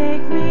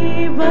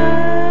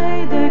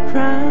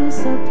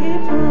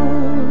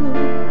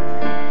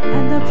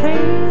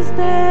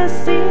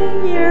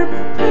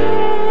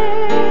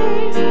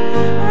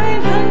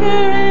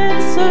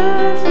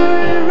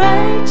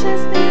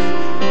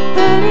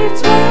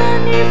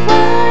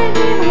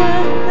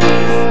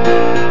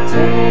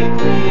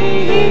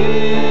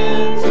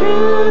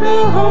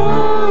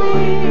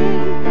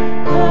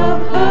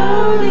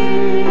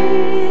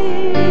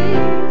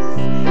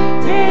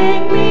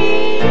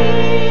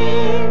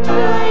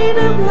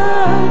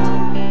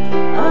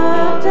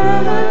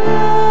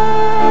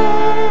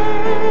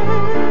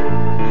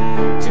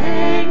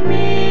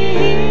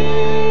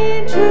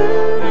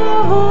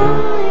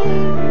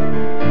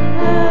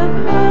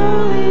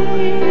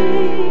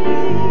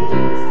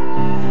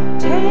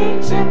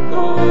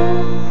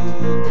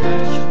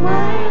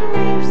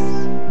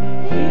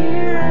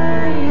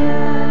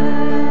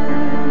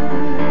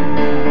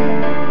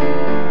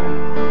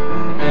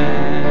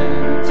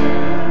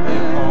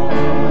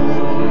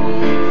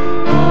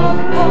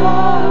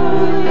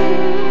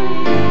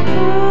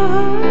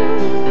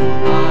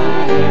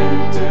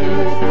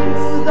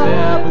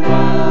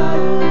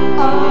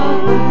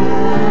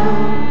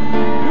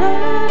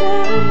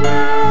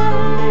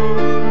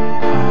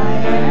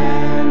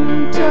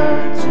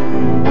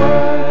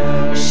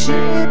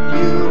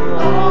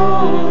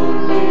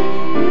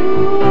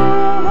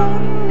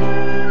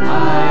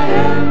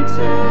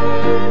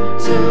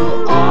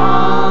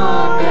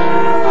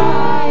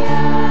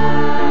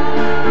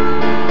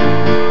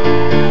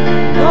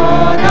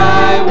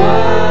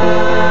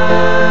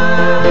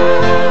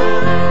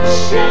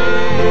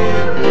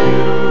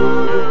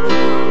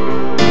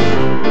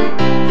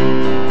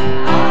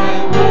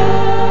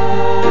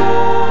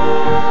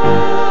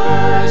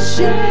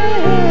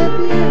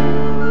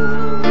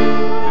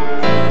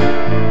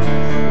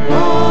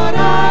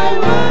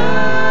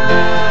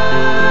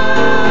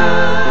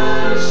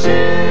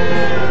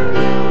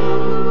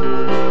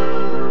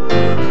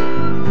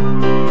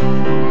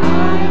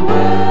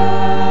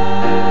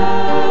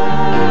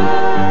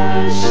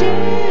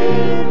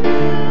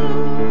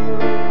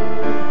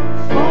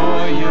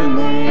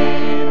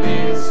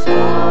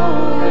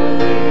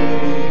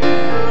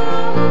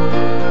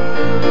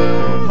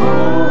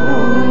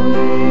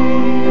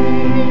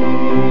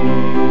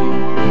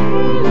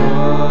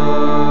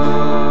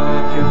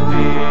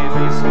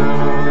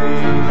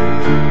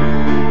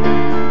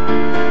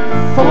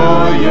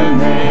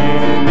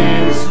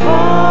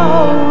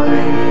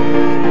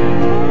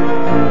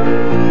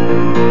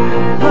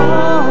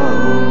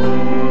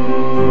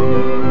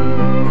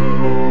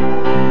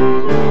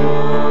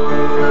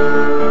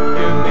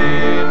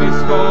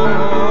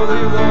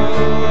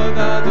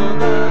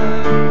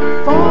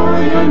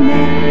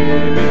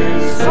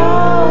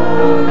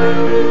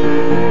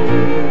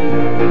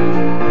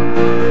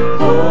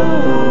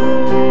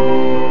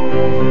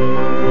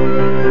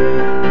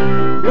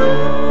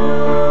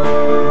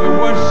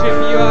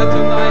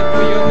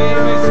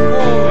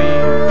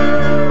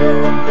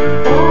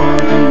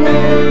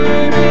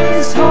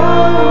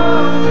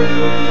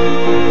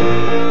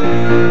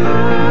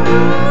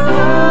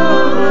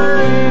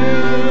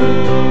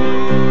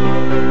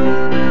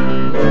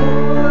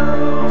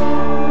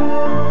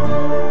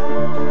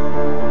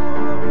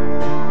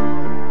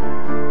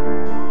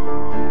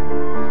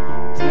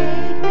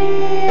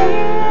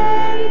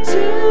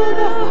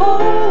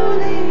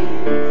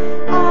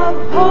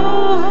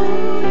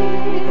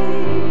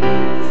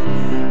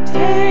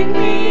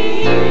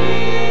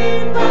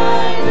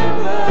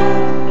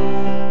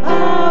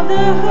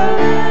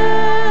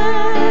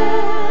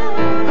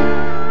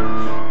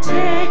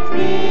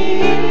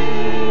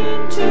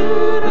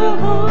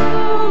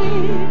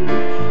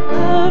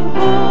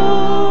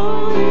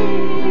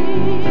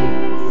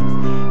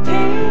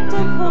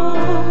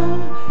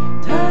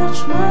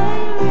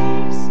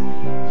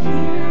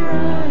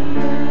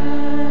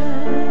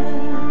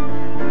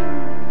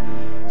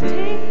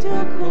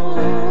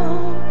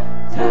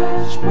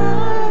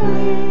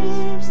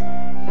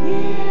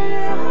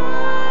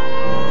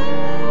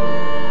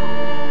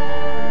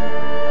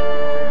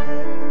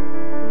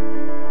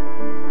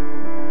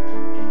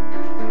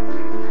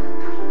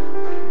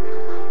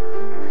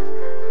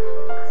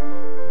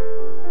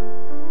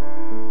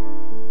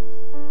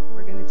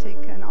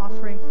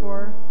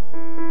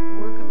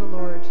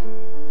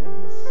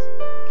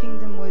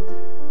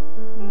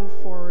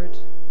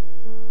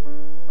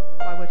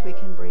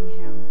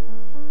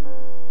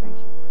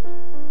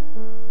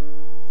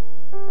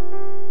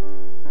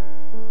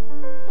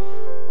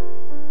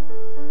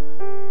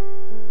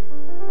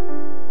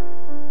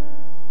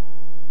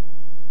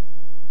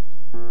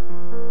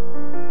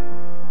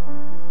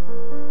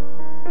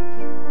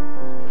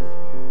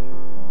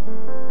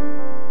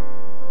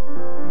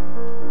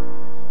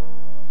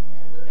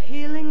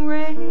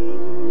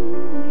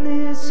 rain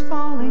is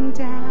falling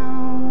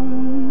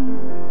down.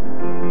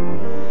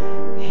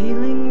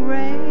 Healing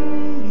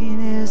rain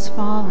is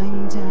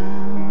falling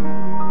down.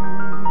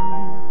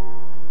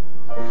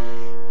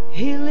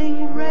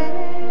 Healing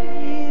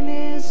rain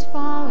is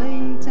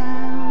falling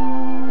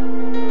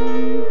down.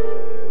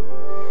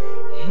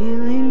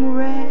 Healing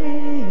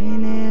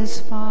rain is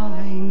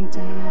falling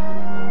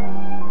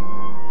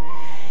down.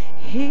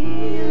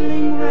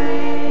 Healing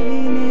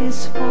rain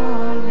is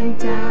falling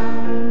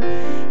down.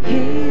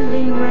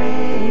 Healing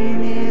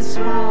rain is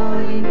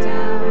falling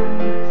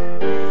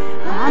down.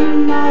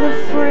 I'm not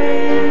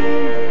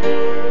afraid.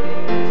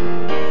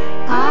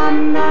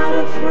 I'm not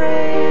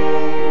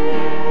afraid.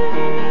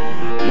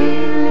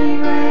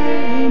 Healing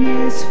rain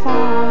is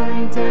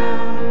falling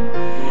down.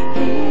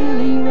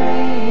 Healing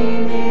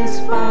rain is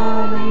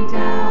falling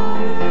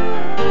down.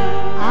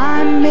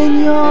 I'm in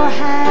your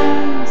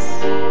hands,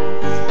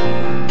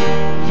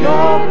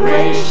 your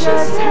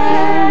gracious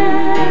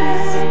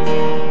hands.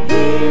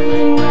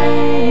 Healing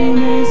rain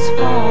is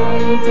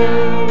falling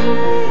down.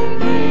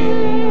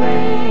 Healing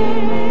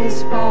rain is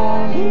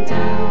falling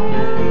down.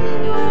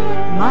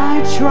 My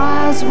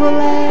trials will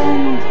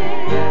end.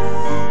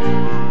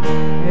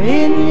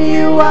 In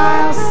you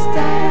I'll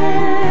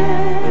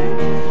stand.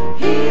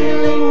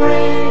 Healing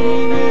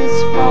rain is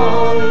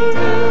falling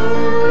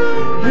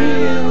down.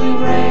 Healing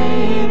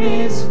rain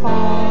is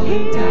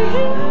falling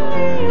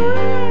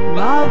down.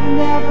 Love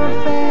never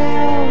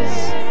fails.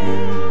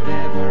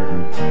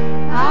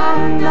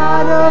 I'm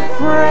not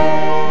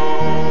afraid.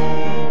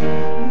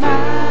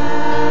 Majesty.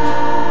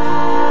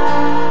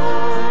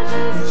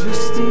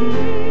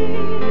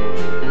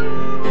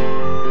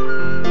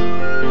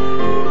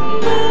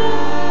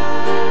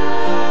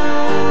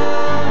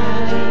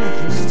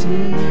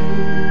 Majesty.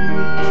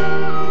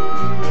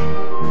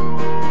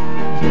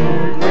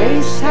 Your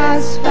grace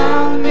has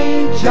found me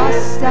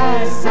just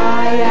as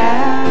I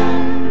am.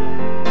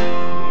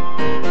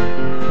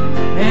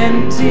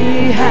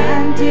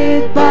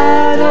 Empty-handed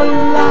but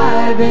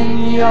alive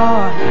in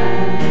your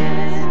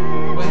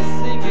hands. We're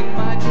singing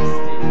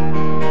Majesty.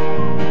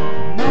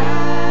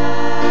 Majesty.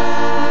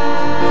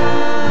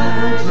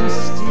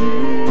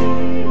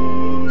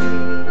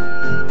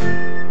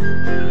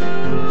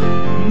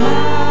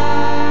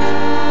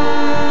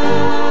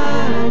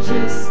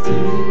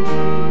 Majesty.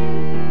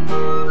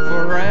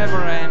 Forever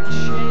I am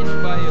changed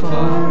by your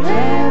love.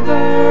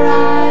 Forever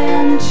I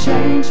am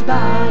changed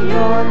by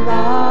your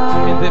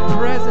love. In the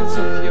presence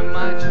of your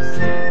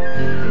majesty.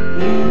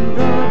 In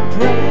the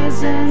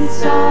presence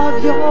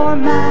of your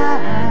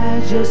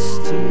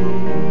majesty.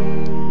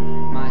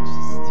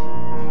 Majesty.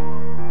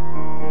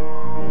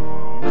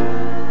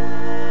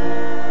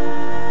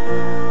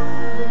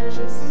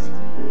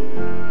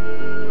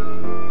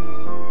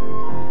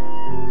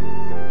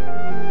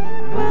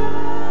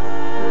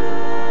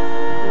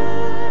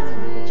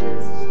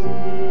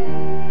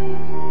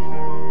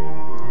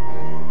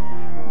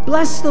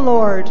 Bless the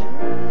Lord,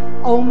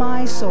 O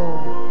my soul.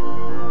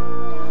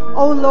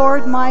 O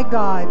Lord my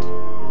God,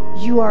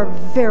 you are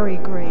very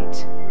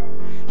great.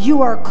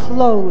 You are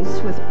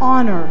clothed with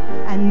honor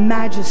and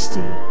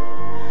majesty,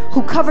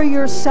 who cover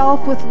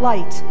yourself with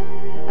light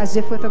as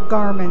if with a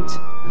garment,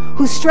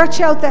 who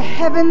stretch out the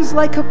heavens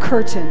like a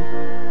curtain.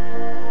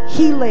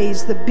 He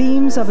lays the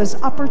beams of his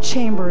upper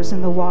chambers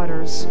in the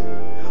waters,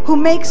 who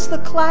makes the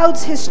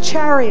clouds his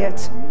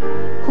chariot,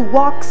 who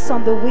walks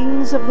on the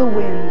wings of the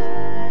wind,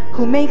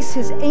 who makes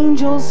his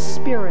angels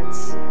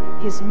spirits,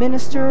 his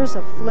ministers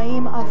a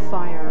flame of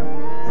fire.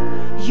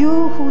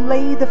 You who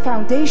laid the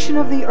foundation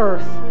of the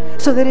earth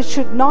so that it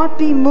should not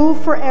be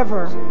moved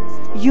forever,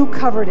 you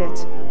covered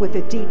it with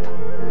the deep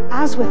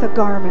as with a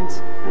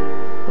garment.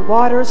 The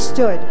waters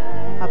stood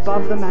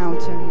above the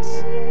mountains.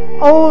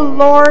 O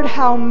Lord,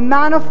 how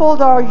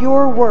manifold are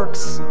your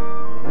works.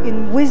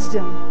 In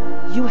wisdom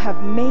you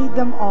have made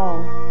them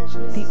all.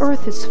 The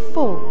earth is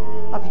full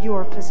of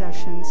your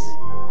possessions.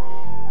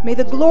 May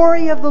the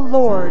glory of the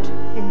Lord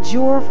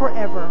endure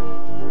forever.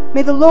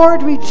 May the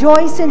Lord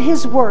rejoice in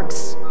his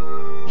works.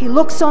 He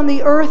looks on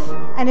the earth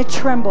and it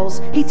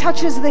trembles. He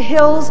touches the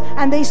hills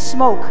and they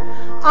smoke.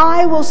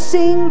 I will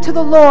sing to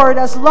the Lord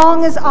as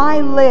long as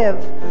I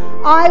live.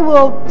 I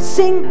will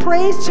sing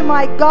praise to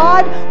my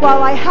God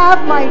while I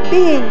have my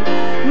being.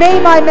 May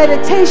my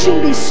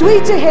meditation be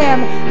sweet to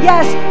him.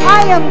 Yes,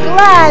 I am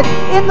glad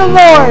in the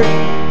Lord.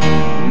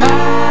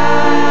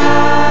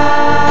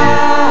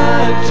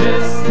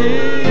 Majesty.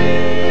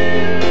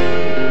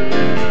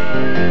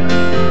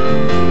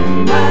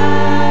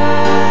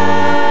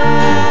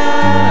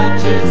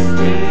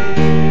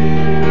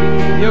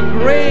 Your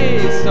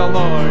grace, O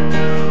Lord.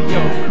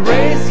 Your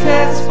grace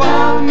has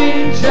found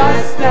me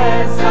just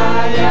as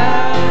I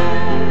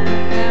am.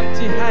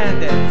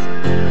 Empty-handed.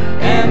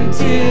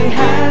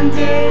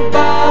 Empty-handed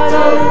but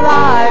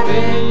alive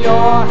in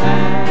your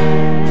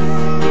hands.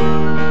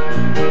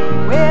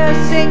 We're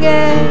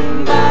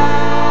singing.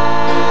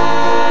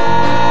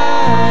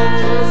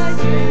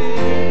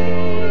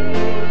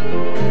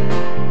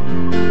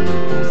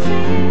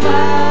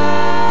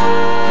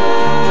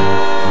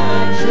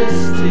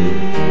 Majesty.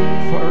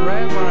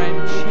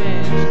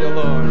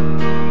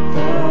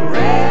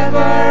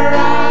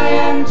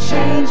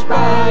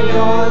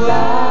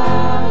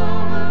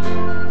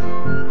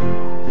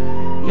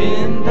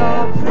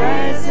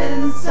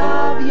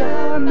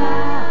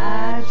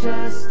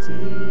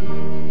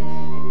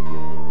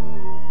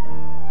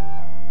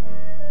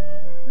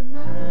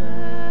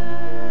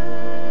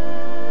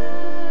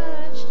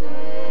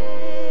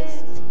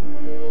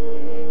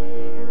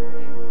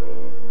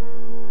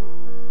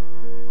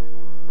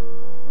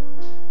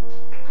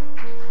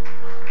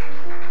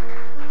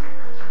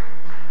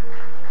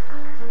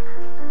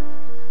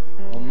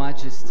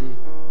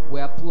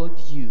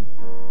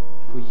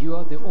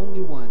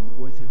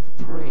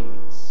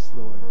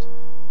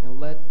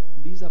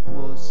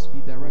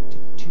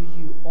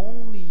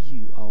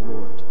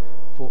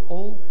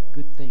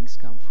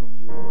 from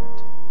you,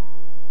 Lord.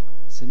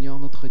 Seigneur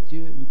notre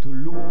Dieu, nous te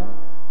louons,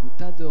 nous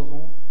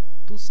t'adorons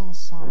tous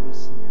ensemble,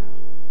 Seigneur.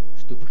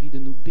 Je te prie de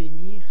nous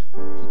bénir,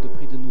 je te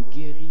prie de nous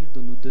guérir,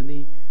 de nous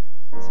donner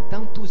cet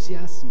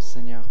enthousiasme,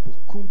 Seigneur,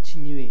 pour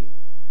continuer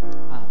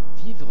à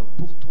vivre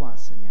pour toi,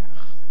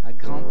 Seigneur, à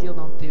grandir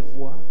dans tes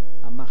voies,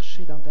 à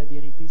marcher dans ta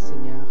vérité,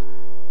 Seigneur,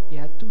 et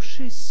à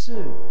toucher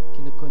ceux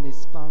qui ne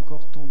connaissent pas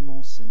encore ton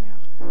nom, Seigneur,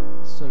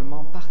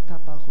 seulement par ta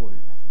parole,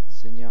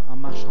 Seigneur, en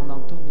marchant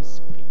dans ton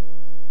esprit.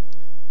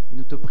 Et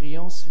nous te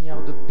prions,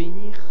 Seigneur, de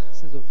bénir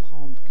ces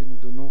offrandes que nous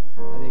donnons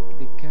avec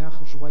des cœurs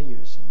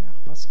joyeux, Seigneur,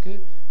 parce que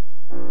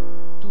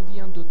tout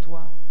vient de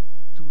toi,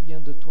 tout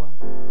vient de toi.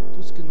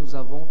 Tout ce que nous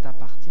avons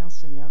t'appartient,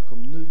 Seigneur,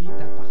 comme nos vies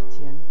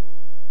t'appartiennent.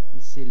 Et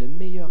c'est le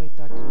meilleur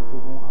état que nous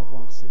pouvons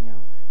avoir, Seigneur,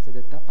 c'est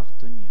de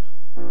t'appartenir.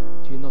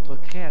 Tu es notre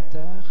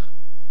Créateur,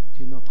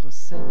 tu es notre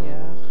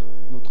Seigneur,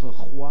 notre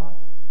Roi.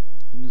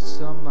 Et nous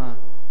sommes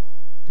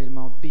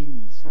tellement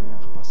bénis,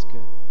 Seigneur, parce que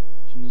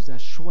tu nous as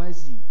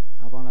choisis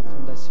avant la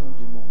fondation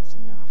du monde,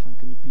 Seigneur, afin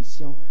que nous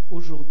puissions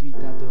aujourd'hui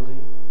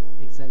t'adorer,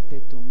 exalter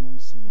ton nom,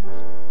 Seigneur,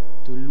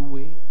 te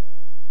louer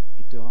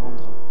et te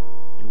rendre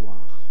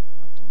gloire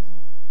à ton nom.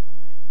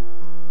 Amen.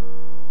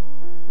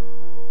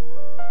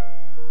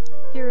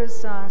 Here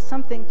is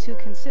something to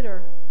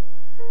consider.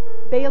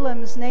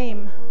 Balaam's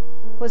name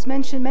was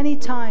mentioned many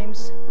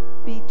times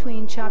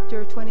between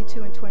chapter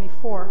 22 and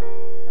 24.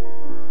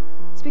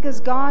 It's because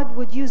God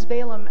would use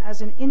Balaam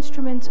as an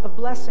instrument of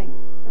blessing.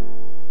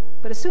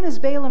 But as soon as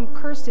Balaam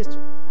cursed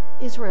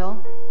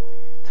Israel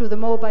through the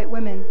Moabite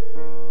women,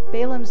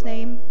 Balaam's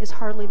name is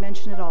hardly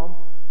mentioned at all.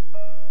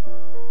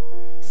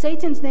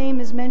 Satan's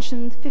name is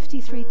mentioned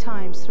 53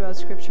 times throughout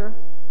Scripture,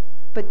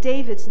 but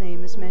David's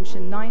name is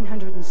mentioned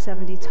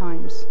 970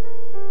 times,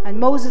 and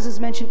Moses is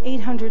mentioned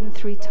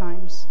 803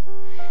 times.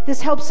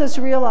 This helps us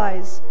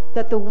realize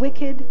that the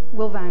wicked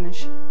will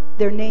vanish.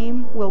 Their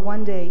name will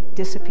one day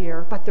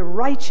disappear, but the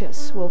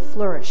righteous will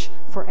flourish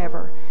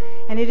forever.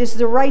 And it is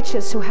the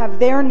righteous who have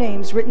their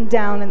names written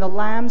down in the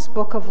Lamb's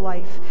book of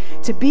life,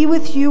 to be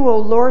with you, O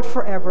Lord,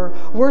 forever,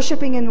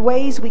 worshiping in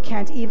ways we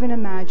can't even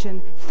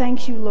imagine.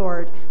 Thank you,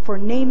 Lord, for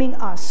naming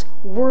us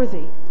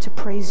worthy to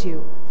praise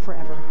you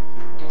forever.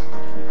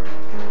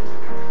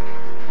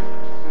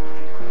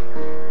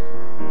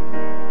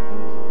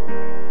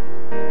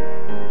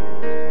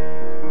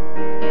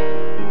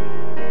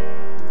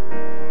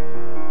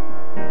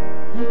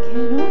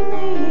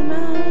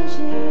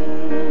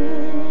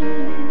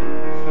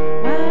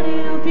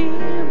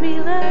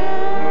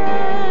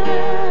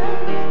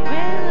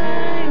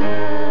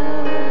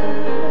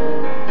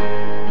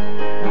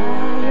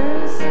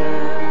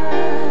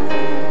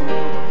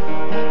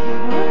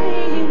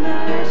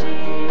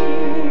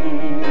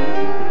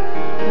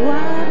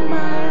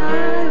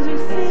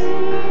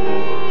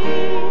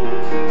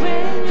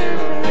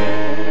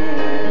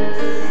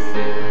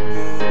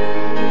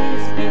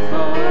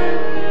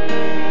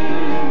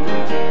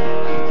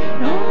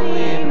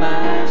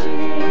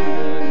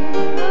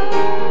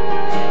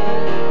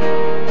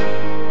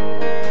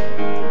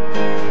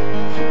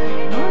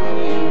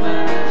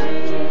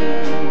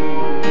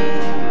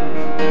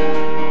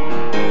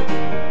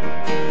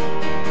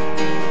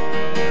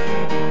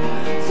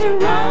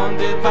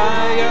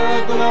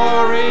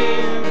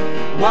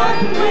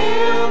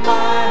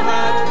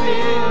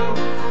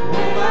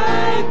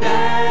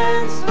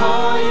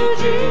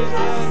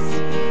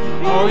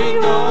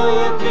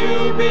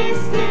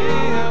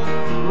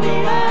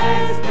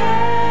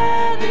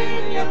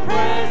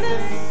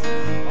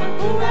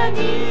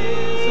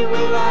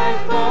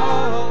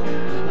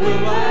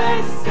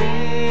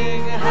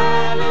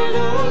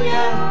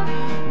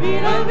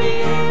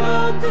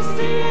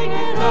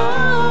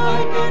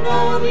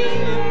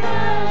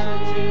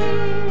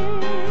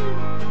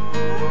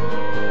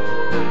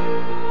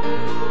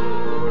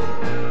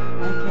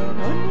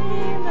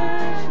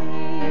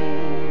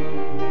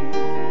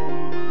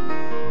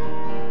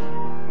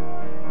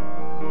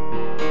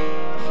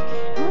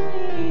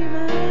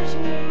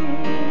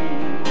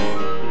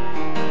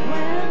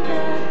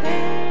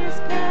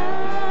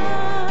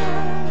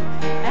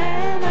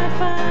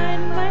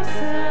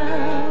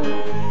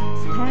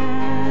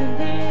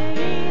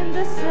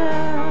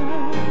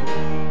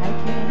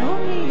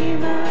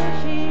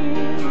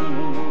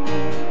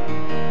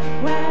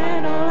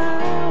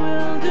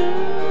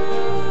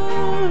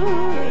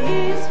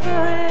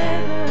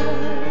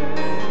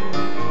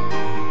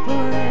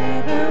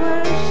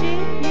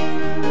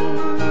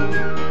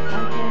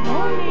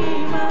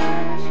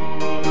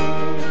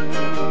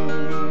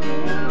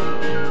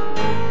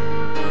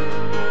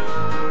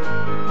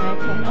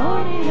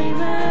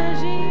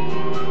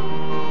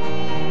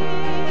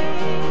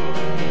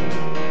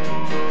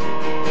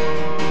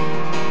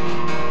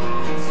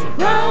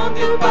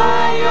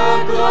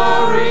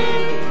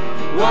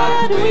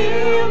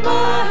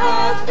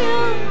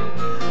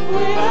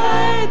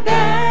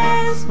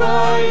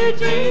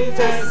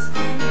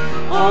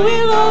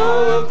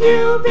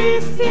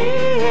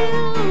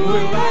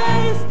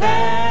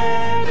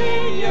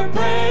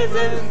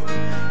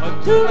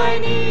 To my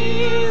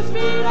knees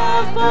will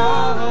I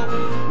fall,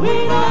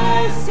 will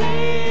I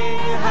sing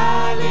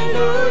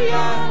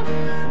hallelujah,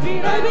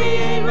 will I be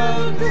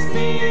able to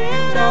see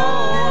it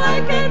all? I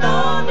can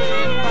only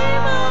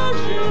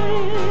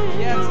imagine.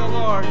 Yes, O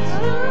Lord.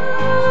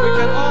 We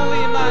can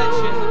only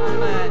imagine,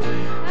 amen.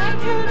 I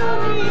can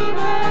only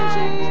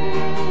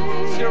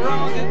imagine.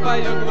 Surrounded by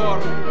your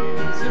glory.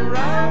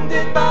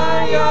 Surrounded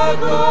by your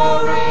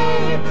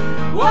glory,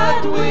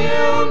 what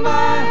will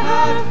my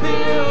heart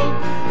feel?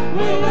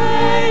 Will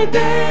I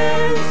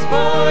dance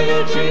for you,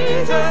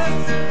 Jesus?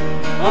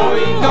 Or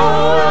in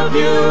all of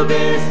you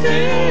be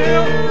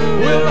still?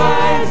 Will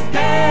I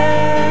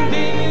stand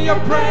in your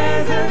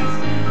presence?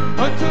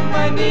 Or to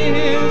my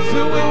knees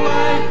will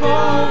I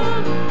fall?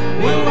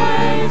 Will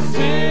I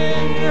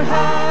sing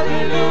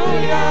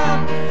hallelujah?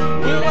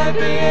 Will I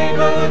be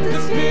able to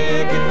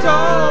speak it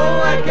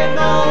all? I can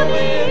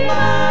only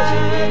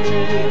imagine.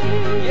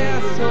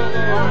 Yes, O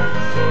Lord.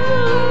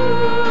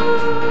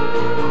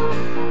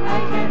 I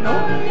can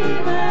only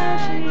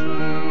imagine.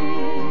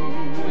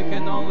 We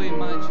can only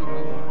imagine, O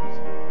Lord.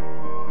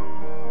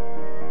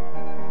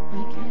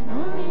 I can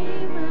only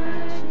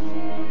imagine.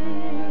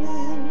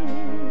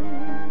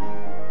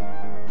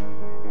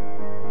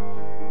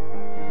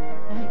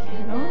 I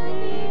can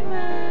only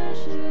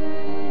imagine.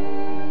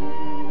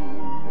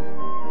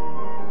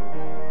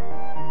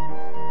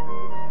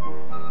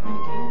 I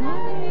can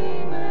only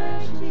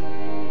imagine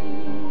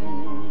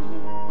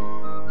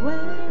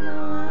when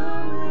all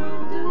I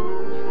will do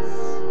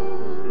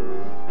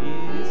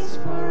is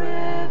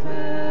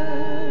forever,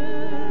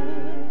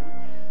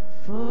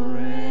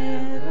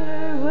 forever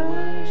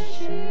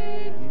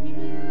worship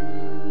you.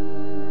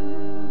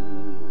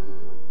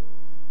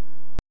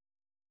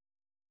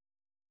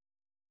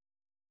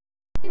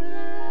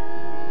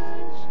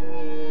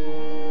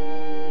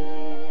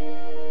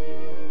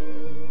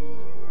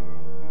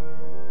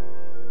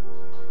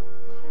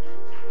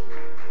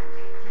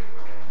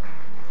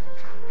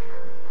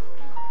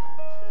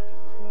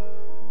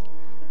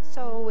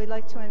 So we'd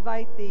like to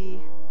invite the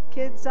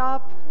kids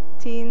up,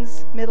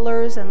 teens,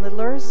 middlers, and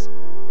littlers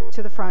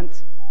to the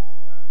front.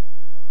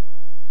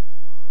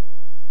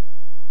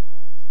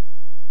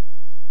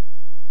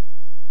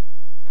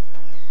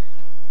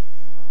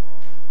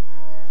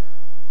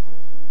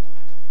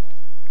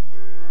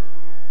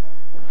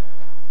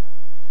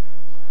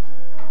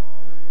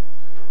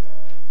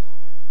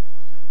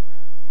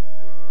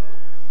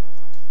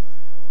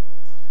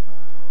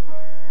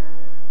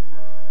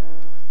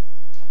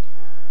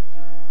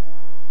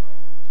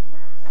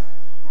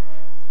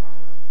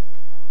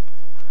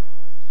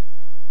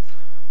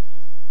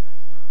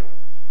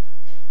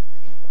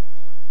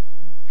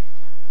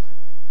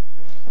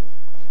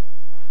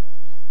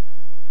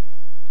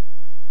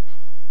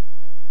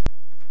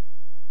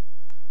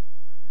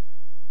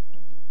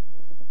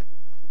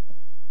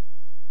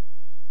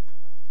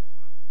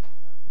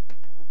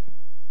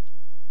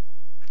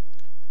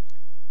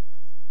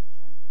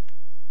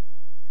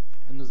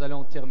 Nous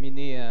allons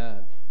terminer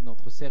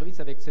notre service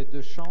avec ces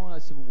deux chants.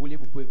 Si vous voulez,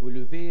 vous pouvez vous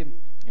lever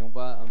et on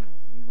va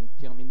donc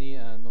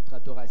terminer notre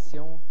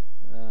adoration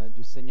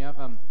du Seigneur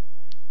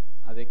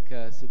avec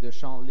ces deux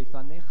chants,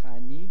 Lefanech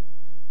Ani,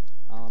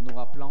 en nous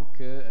rappelant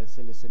que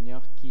c'est le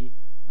Seigneur qui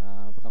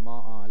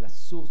vraiment la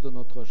source de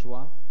notre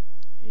joie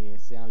et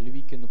c'est en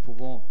lui que nous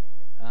pouvons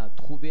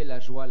trouver la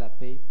joie, la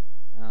paix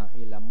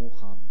et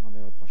l'amour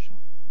envers le prochain.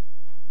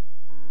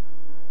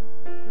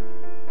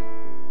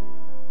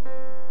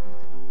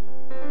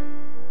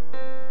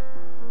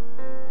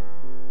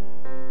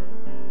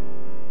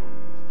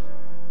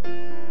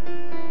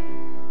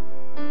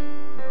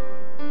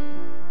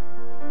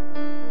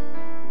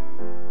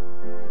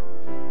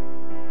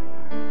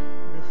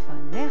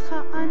 לפניך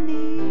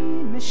אני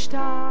משתחווה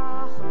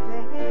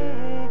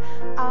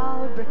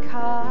על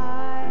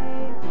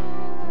ברכיי,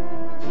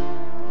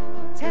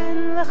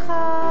 תן לך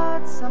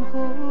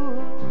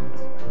סמכות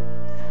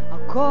על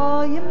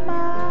כל ימיי,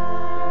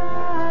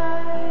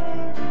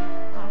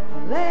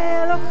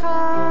 אהלל אותך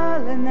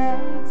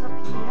לנצח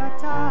כי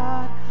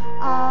אתה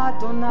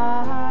אדוני,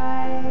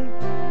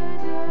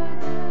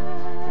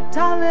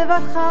 אתה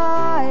לבדך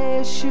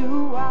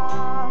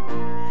ישועה,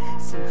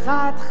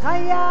 שמחת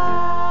חיי,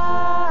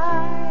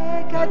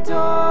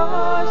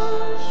 קדוש,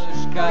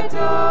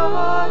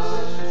 קדוש,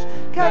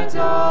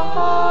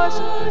 קדוש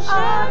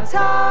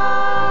אתה,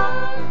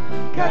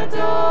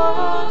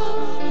 קדוש,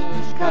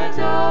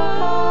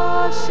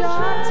 קדוש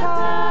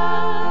אתה,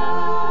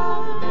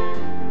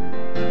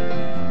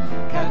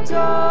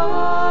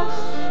 קדוש,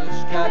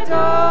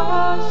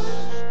 קדוש,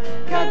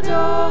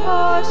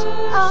 קדוש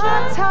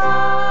אתה,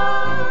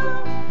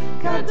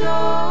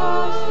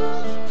 קדוש,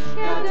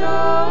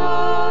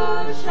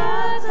 קדוש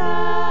אתה.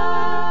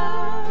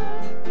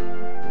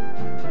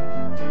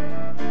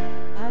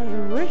 I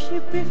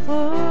worship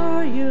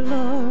before you,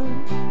 Lord.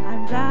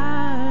 I'm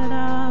down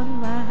on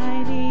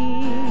my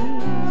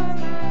knees.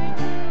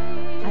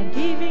 I'm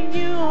giving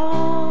you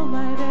all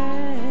my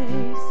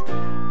days,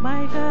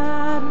 my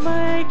God,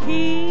 my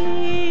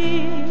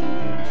King.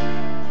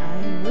 I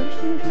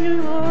worship you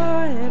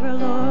forever,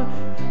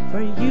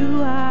 for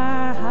you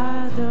are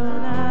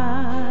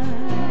Adonai.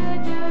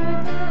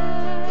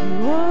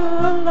 You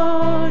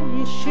alone,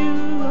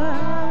 Yeshua,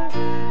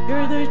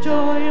 you're the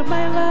joy of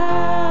my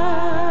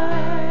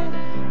life.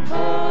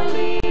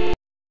 Holy,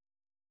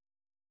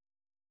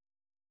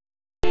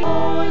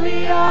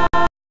 holy,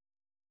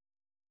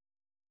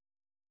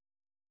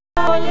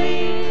 holy,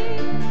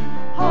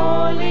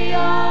 holy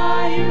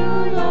are you,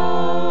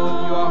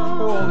 Lord. You are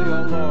holy,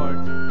 O Lord.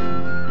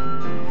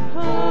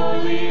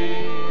 Holy,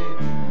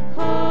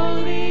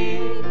 holy,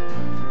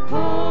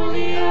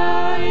 holy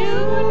are you,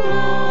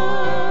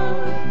 Lord.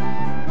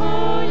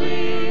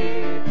 Holy,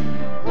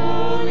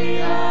 holy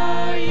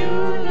are you,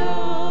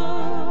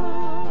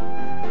 Lord.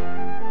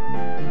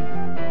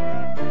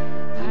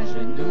 À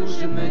genoux,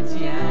 je me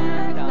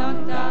tiens dans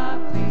ta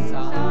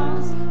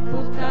présence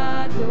pour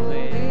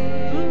t'adorer.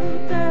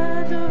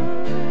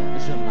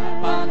 Je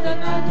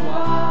m'abandonne à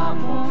toi,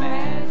 mon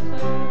maître,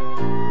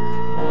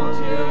 mon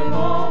Dieu,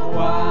 mon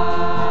roi.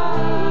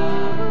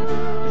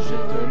 Je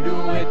te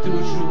louerai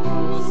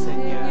toujours,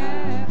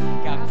 Seigneur,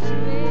 car tu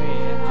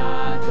es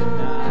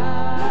Adonai.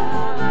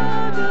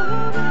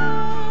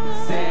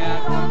 C'est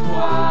en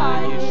toi,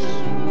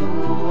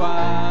 Yeshua,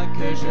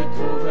 que je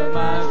trouve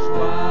ma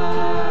joie.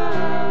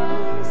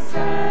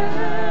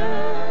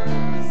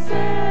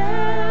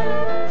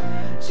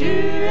 Tu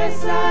es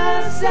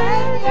saint,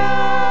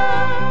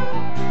 Seigneur,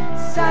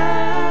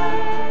 saint,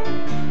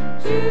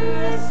 tu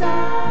es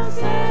saint,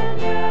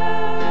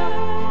 Seigneur,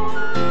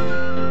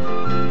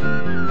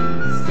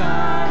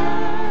 saint,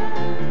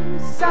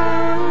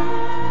 saint,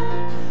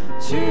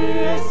 tu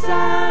es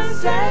saint,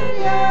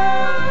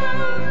 Seigneur,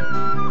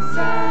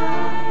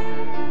 saint,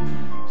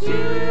 tu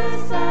es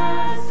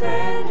saint,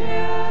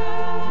 Seigneur.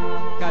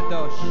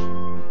 Kadosh.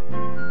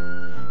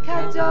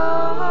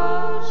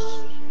 Kadosh,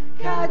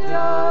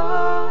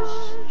 Kadosh,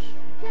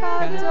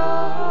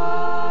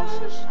 Kadosh,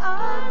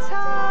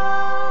 Ata.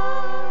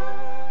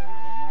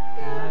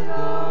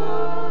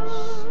 Kadosh,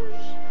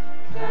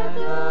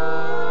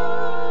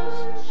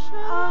 Kadosh,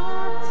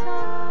 Ata.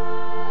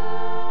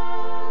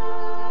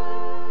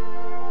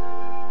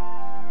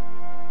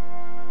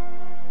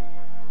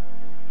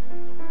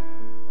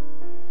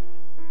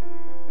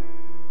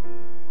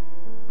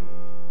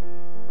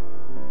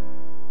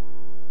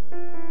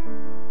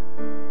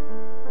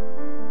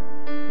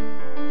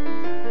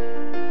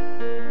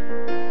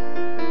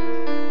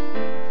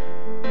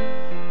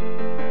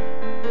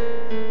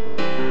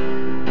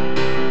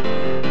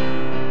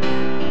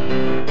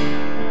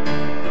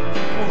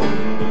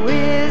 Who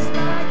is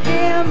like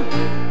him,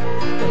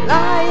 the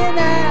lion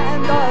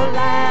and the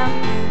lamb,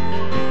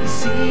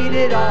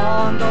 seated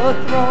on the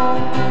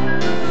throne?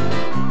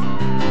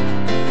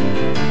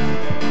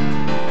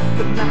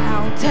 The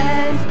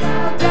mountains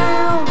bow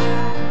down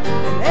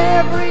and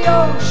every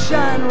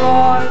ocean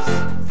roars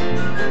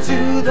to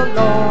the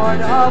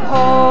Lord of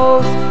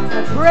hosts.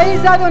 And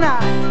praise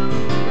Adonai,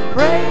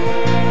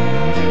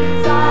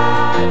 praise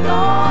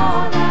Adonai.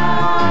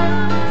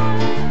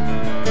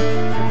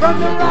 From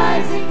the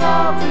rising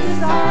of the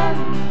sun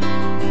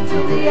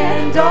till the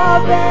end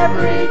of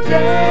every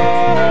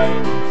day,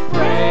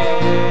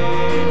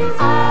 praise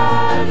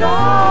Adonai.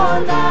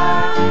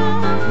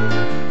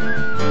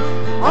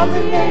 All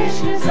the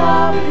nations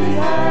of the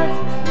earth,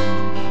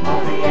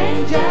 all the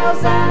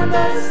angels and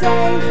the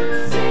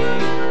saints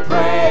sing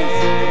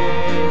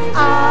praise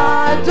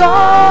Adonai.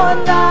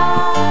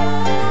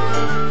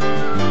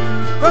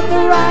 From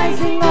the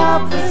rising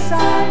of the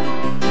sun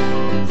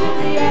till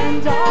the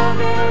end of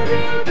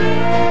every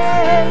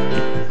day,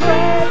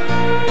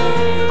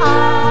 praise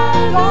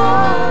Adonai.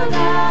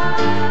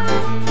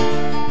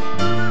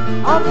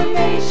 All the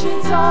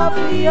nations of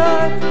the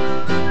earth,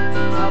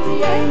 all the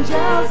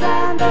angels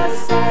and the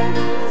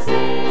saints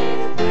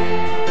sing praise.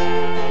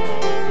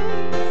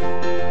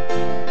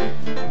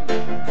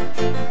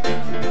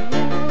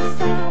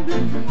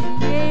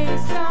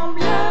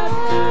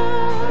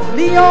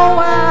 Lion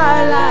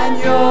à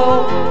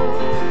l'agneau,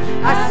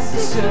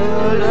 assis sur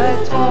le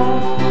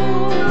trône.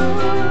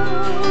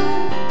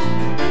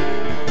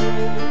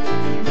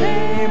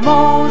 Les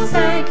monts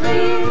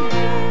s'inclinent,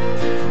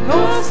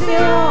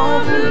 l'océan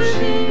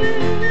rougit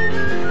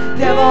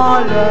devant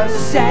le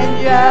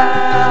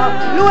Seigneur.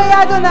 Louez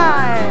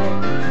Adonai,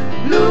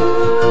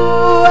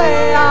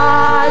 louez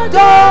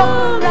Adonai.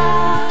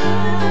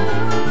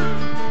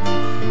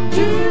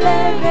 Du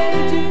lever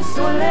du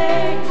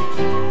soleil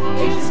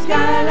et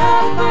jusqu'à la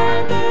fin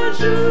du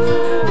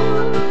jour,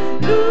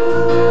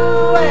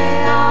 louez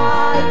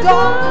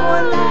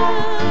Adonai.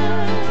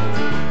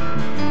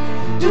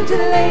 Toutes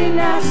les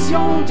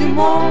nations du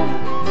monde,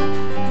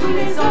 tous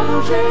les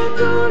anges et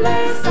tous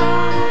les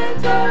saints,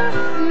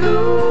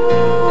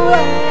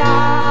 louez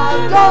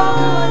Adonai.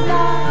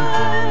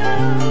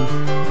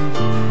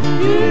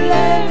 Du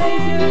lever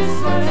du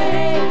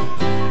soleil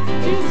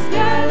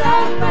jusqu'à la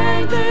fin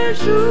du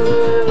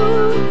jour,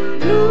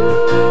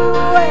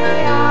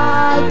 louez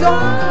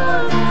Adonai.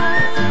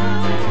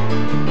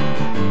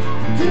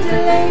 Toutes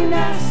les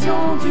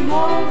nations du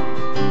monde,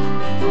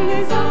 tous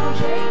les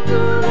anges et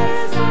tous les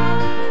saints,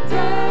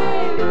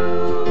 louez.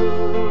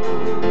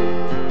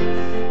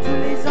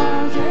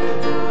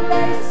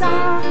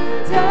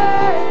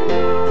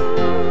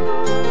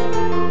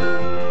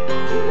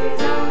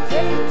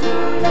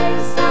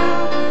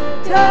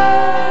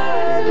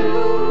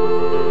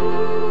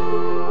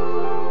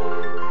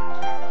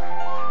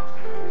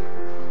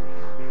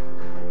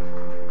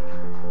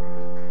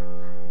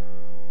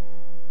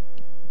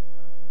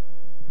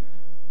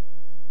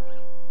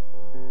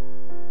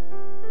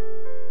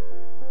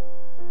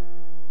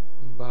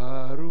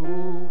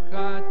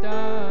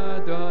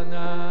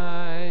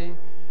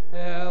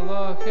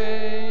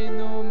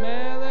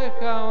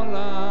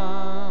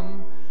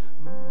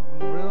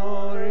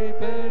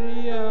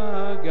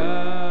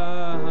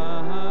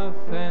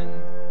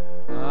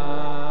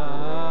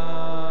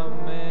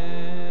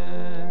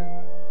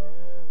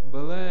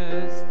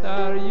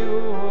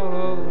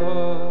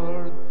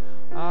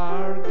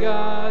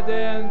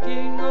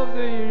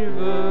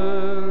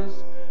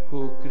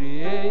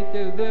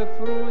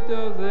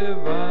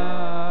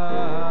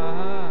 divine.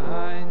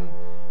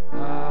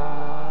 Amen.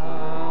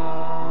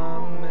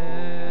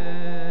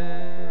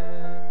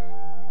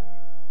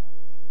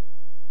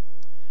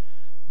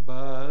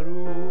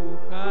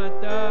 Baruch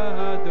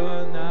atah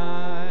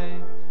Adonai,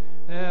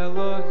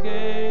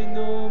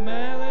 Eloheinu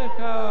melech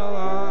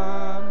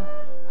haolam,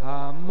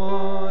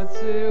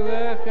 hamotzi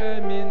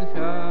lechem min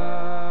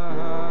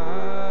haaretz.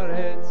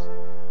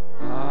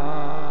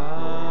 Amen.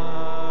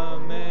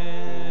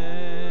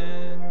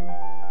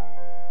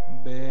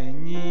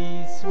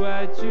 Béni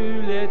sois-tu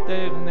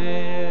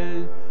l'Éternel,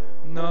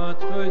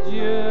 notre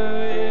Dieu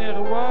et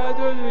Roi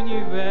de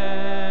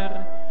l'univers,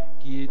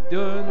 qui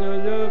donne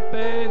le